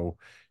how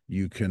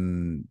you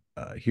can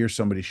hear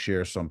somebody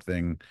share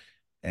something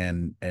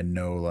and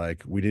know,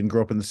 like, we didn't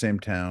grow up in the same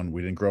town,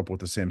 we didn't grow up with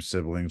the same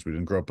siblings, we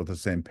didn't grow up with the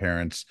same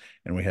parents,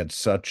 and we had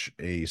such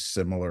a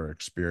similar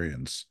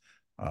experience.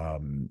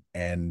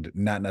 And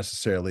not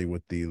necessarily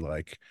with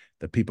the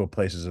people,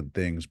 places, and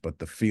things, but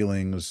the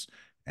feelings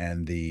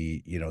and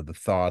the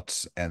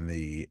thoughts and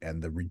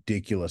the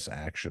ridiculous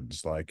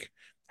actions. Like,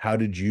 how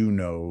did you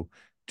know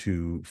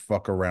to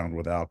fuck around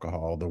with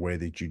alcohol the way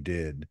that you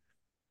did,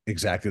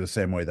 exactly the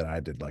same way that I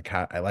did? Like,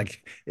 how I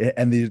like,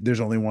 and there's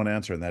only one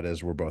answer, and that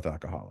is we're both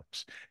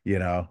alcoholics,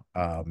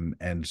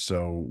 and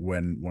so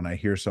when I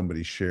hear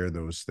somebody share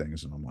those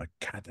things, and I'm like,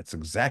 God, that's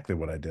exactly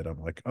what I did, I'm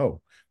like,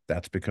 oh,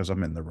 that's because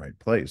I'm in the right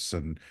place.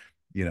 And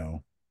you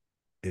know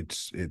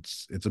it's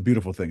a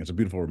beautiful thing. It's a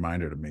beautiful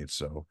reminder to me.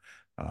 So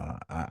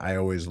I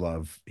always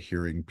love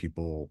hearing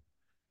people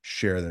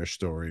share their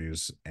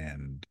stories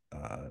and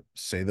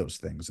say those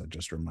things that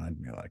just remind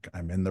me, like,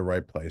 I'm in the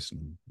right place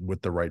and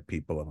with the right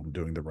people, and I'm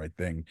doing the right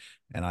thing,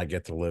 and I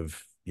get to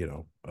live,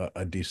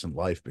 a decent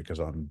life because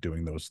I'm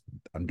doing this,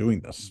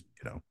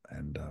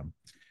 and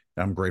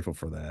I'm grateful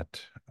for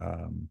that.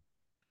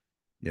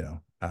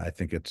 I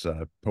think it's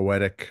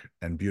poetic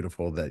and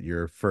beautiful that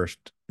your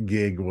first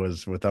gig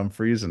was with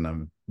Humphreys, and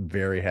I'm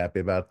very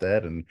happy about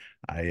that. And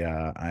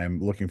I'm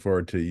looking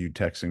forward to you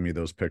texting me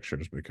those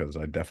pictures because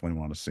I definitely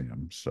want to see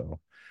them.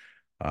 So,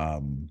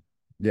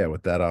 yeah,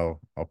 with that, I'll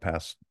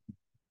pass.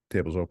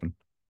 Tables open.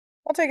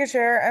 I'll take a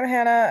share. I'm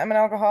Hannah. I'm an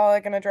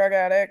alcoholic and a drug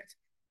addict.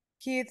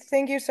 Keith,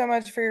 thank you so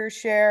much for your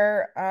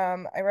share.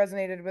 I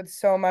resonated with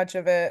so much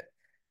of it,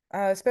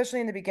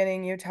 especially in the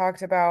beginning. You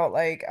talked about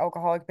like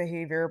alcoholic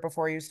behavior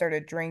before you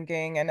started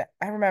drinking. And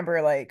I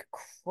remember like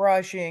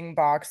crushing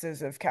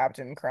boxes of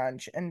Captain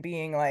Crunch and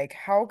being like,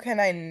 how can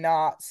I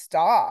not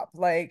stop?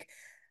 Like,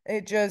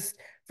 it just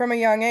from a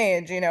young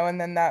age,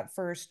 and then that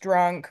first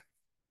drunk.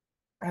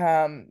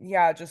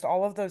 Yeah, just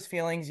all of those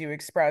feelings you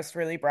expressed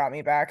really brought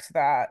me back to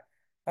that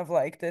of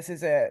like, this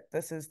is it.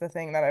 This is the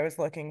thing that I was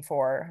looking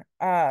for.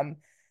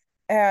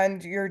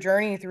 And your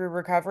journey through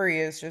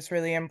recovery is just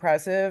really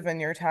impressive, and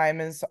your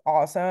time is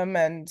awesome.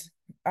 And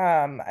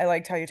I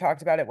liked how you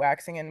talked about it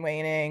waxing and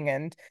waning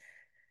and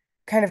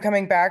kind of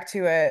coming back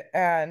to it.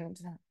 And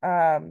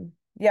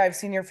yeah, I've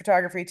seen your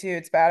photography too.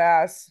 It's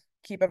badass.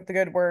 Keep up the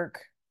good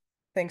work.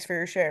 Thanks for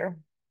your share.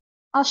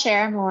 I'll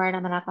share. I'm Lauren.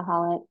 I'm an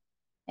alcoholic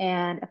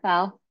and a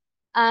FL.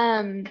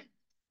 Um,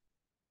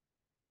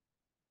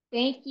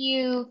 Thank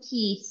you,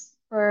 Keith,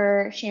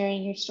 for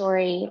sharing your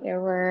story.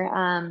 There were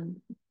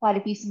quite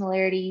a few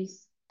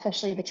similarities,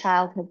 especially the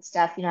childhood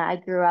stuff. I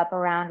grew up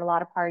around a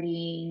lot of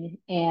partying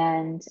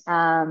and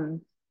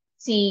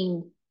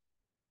seeing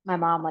my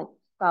mom, like,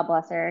 God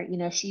bless her,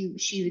 she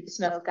would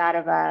smoke out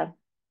of a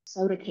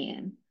soda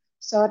can.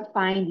 So I'd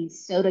find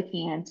these soda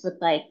cans with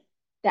like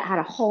that had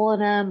a hole in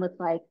them with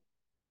like,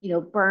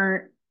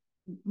 burnt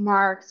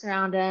marks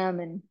around them.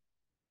 And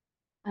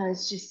I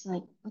was just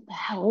like, what the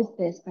hell is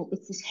this? Like,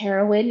 it's this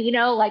heroin,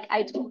 like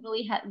I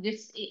totally had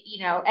this,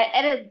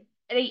 at an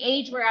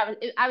age where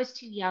I was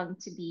too young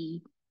to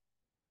be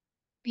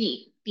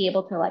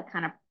able to like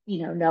kind of,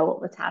 know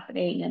what was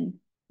happening. And,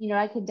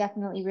 I could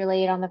definitely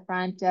relate on the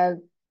front of,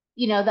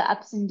 the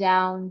ups and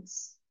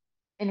downs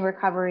in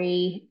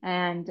recovery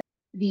and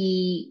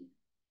the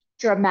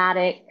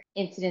dramatic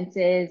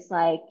incidences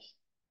like,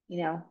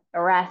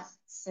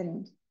 arrests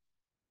and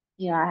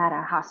I had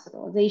a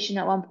hospitalization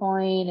at one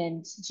point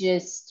and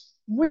just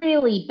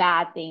really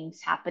bad things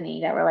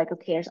happening that were like,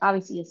 okay, there's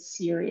obviously a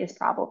serious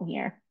problem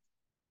here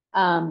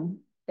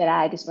that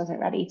I just wasn't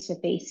ready to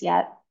face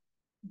yet.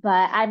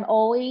 but I'm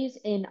always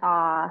in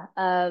awe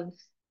of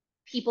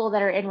people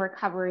that are in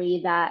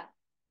recovery that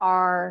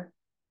are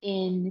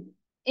in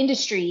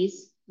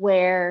industries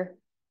where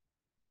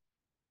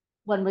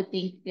one would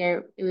think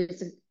there it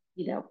was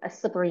a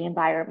slippery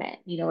environment,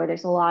 where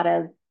there's a lot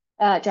of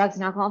drugs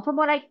and alcohol. And from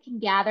what I can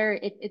gather,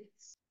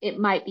 it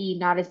might be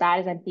not as bad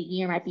as I'm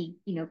thinking, or might be,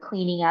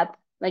 cleaning up.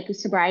 Like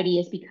sobriety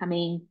is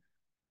becoming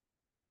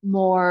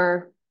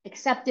more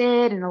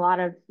accepted, and a lot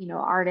of,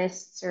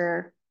 artists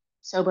are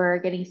sober,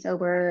 getting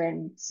sober.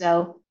 And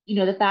so,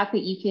 the fact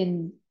that you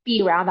can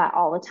be around that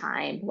all the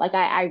time, like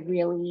I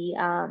really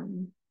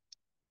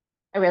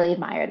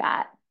admire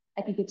that.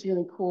 I think it's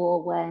really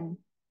cool when,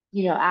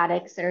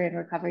 addicts that are in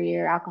recovery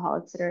or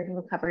alcoholics that are in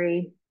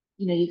recovery,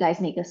 you guys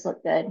make us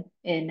look good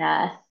in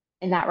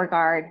that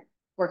regard,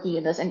 working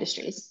in those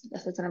industries.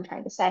 That's what I'm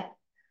trying to say.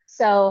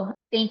 So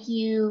thank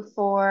you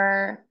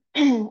for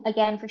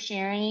again for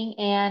sharing.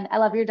 And I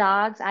love your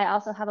dogs. I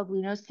also have a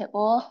blue nose pit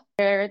bull.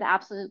 They're the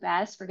absolute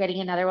best. We're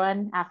getting another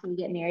one after we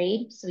get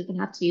married, so we can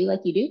have two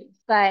like you do.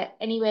 But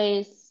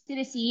anyways, good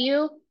to see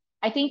you.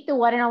 I think the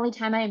one and only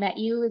time I met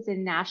you was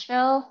in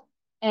Nashville,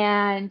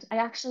 and I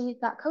actually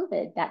got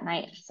COVID that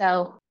night.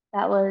 So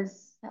that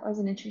was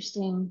an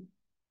interesting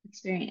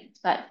experience.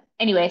 But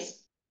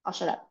anyways, I'll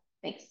shut up.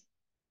 Thanks.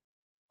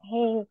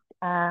 Hey,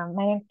 my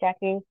name's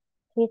Jackie.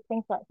 Keith,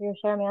 thanks a lot for your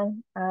share,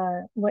 man.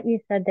 What you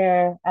said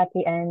there at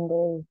the end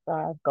is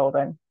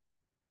golden.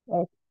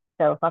 It's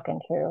so fucking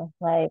true.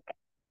 Like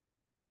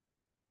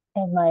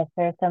in life,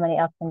 there's so many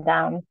ups and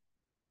downs,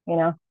 you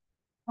know.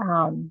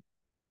 Um,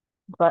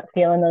 but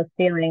feeling those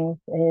feelings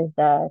is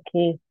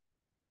key.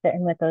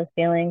 Sitting with those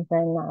feelings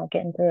and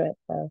getting through it.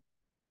 So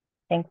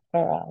thanks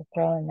for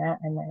throwing that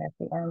in there at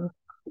the end.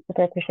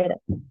 I appreciate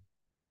it.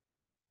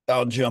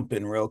 I'll jump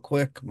in real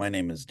quick. My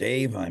name is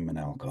Dave. I'm an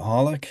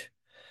alcoholic.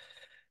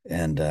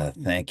 And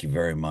thank you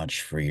very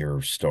much for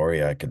your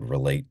story. I could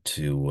relate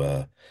to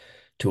a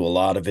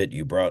lot of it.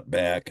 You brought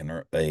back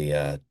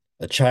a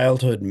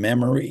childhood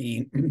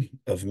memory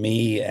of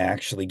me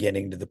actually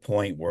getting to the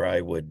point where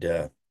I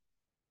would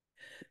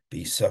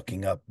be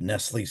sucking up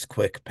Nestle's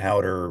Quick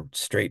powder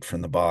straight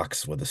from the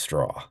box with a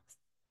straw.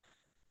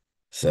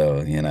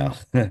 So,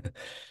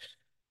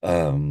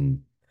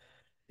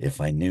 if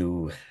I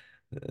knew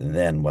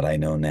then what I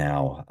know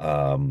now.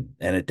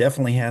 And it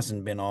definitely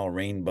hasn't been all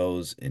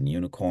rainbows and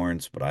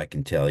unicorns, but I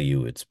can tell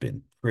you it's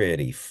been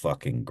pretty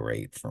fucking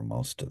great for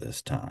most of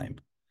this time,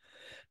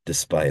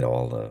 despite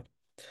all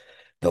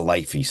the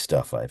lifey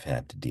stuff I've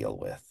had to deal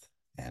with.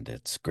 And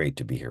it's great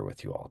to be here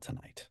with you all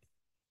tonight.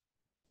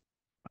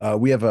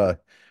 We have a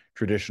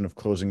tradition of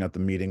closing out the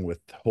meeting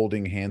with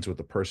holding hands with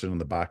the person in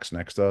the box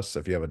next to us.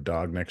 If you have a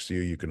dog next to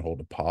you, you can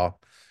hold a paw.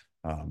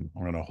 I'm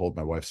going to hold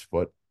my wife's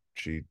foot.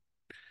 She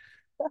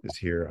is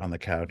here on the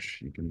couch.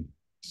 You can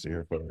see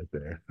her foot right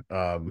there.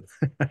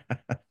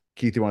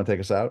 Keith, you want to take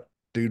us out?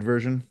 Dude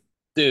version?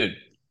 Dude.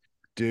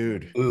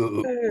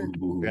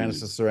 Grant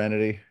us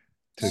serenity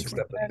to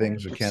accept the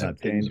things we cannot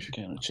change.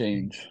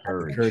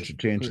 Courage to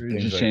change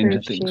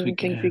the things we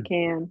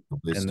can.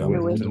 And the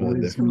wisdom of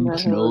the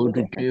difference. Know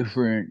the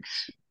difference.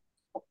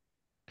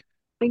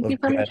 Thank you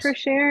so much for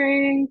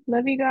sharing.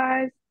 Love you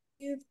guys.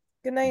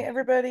 Good night,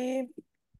 everybody.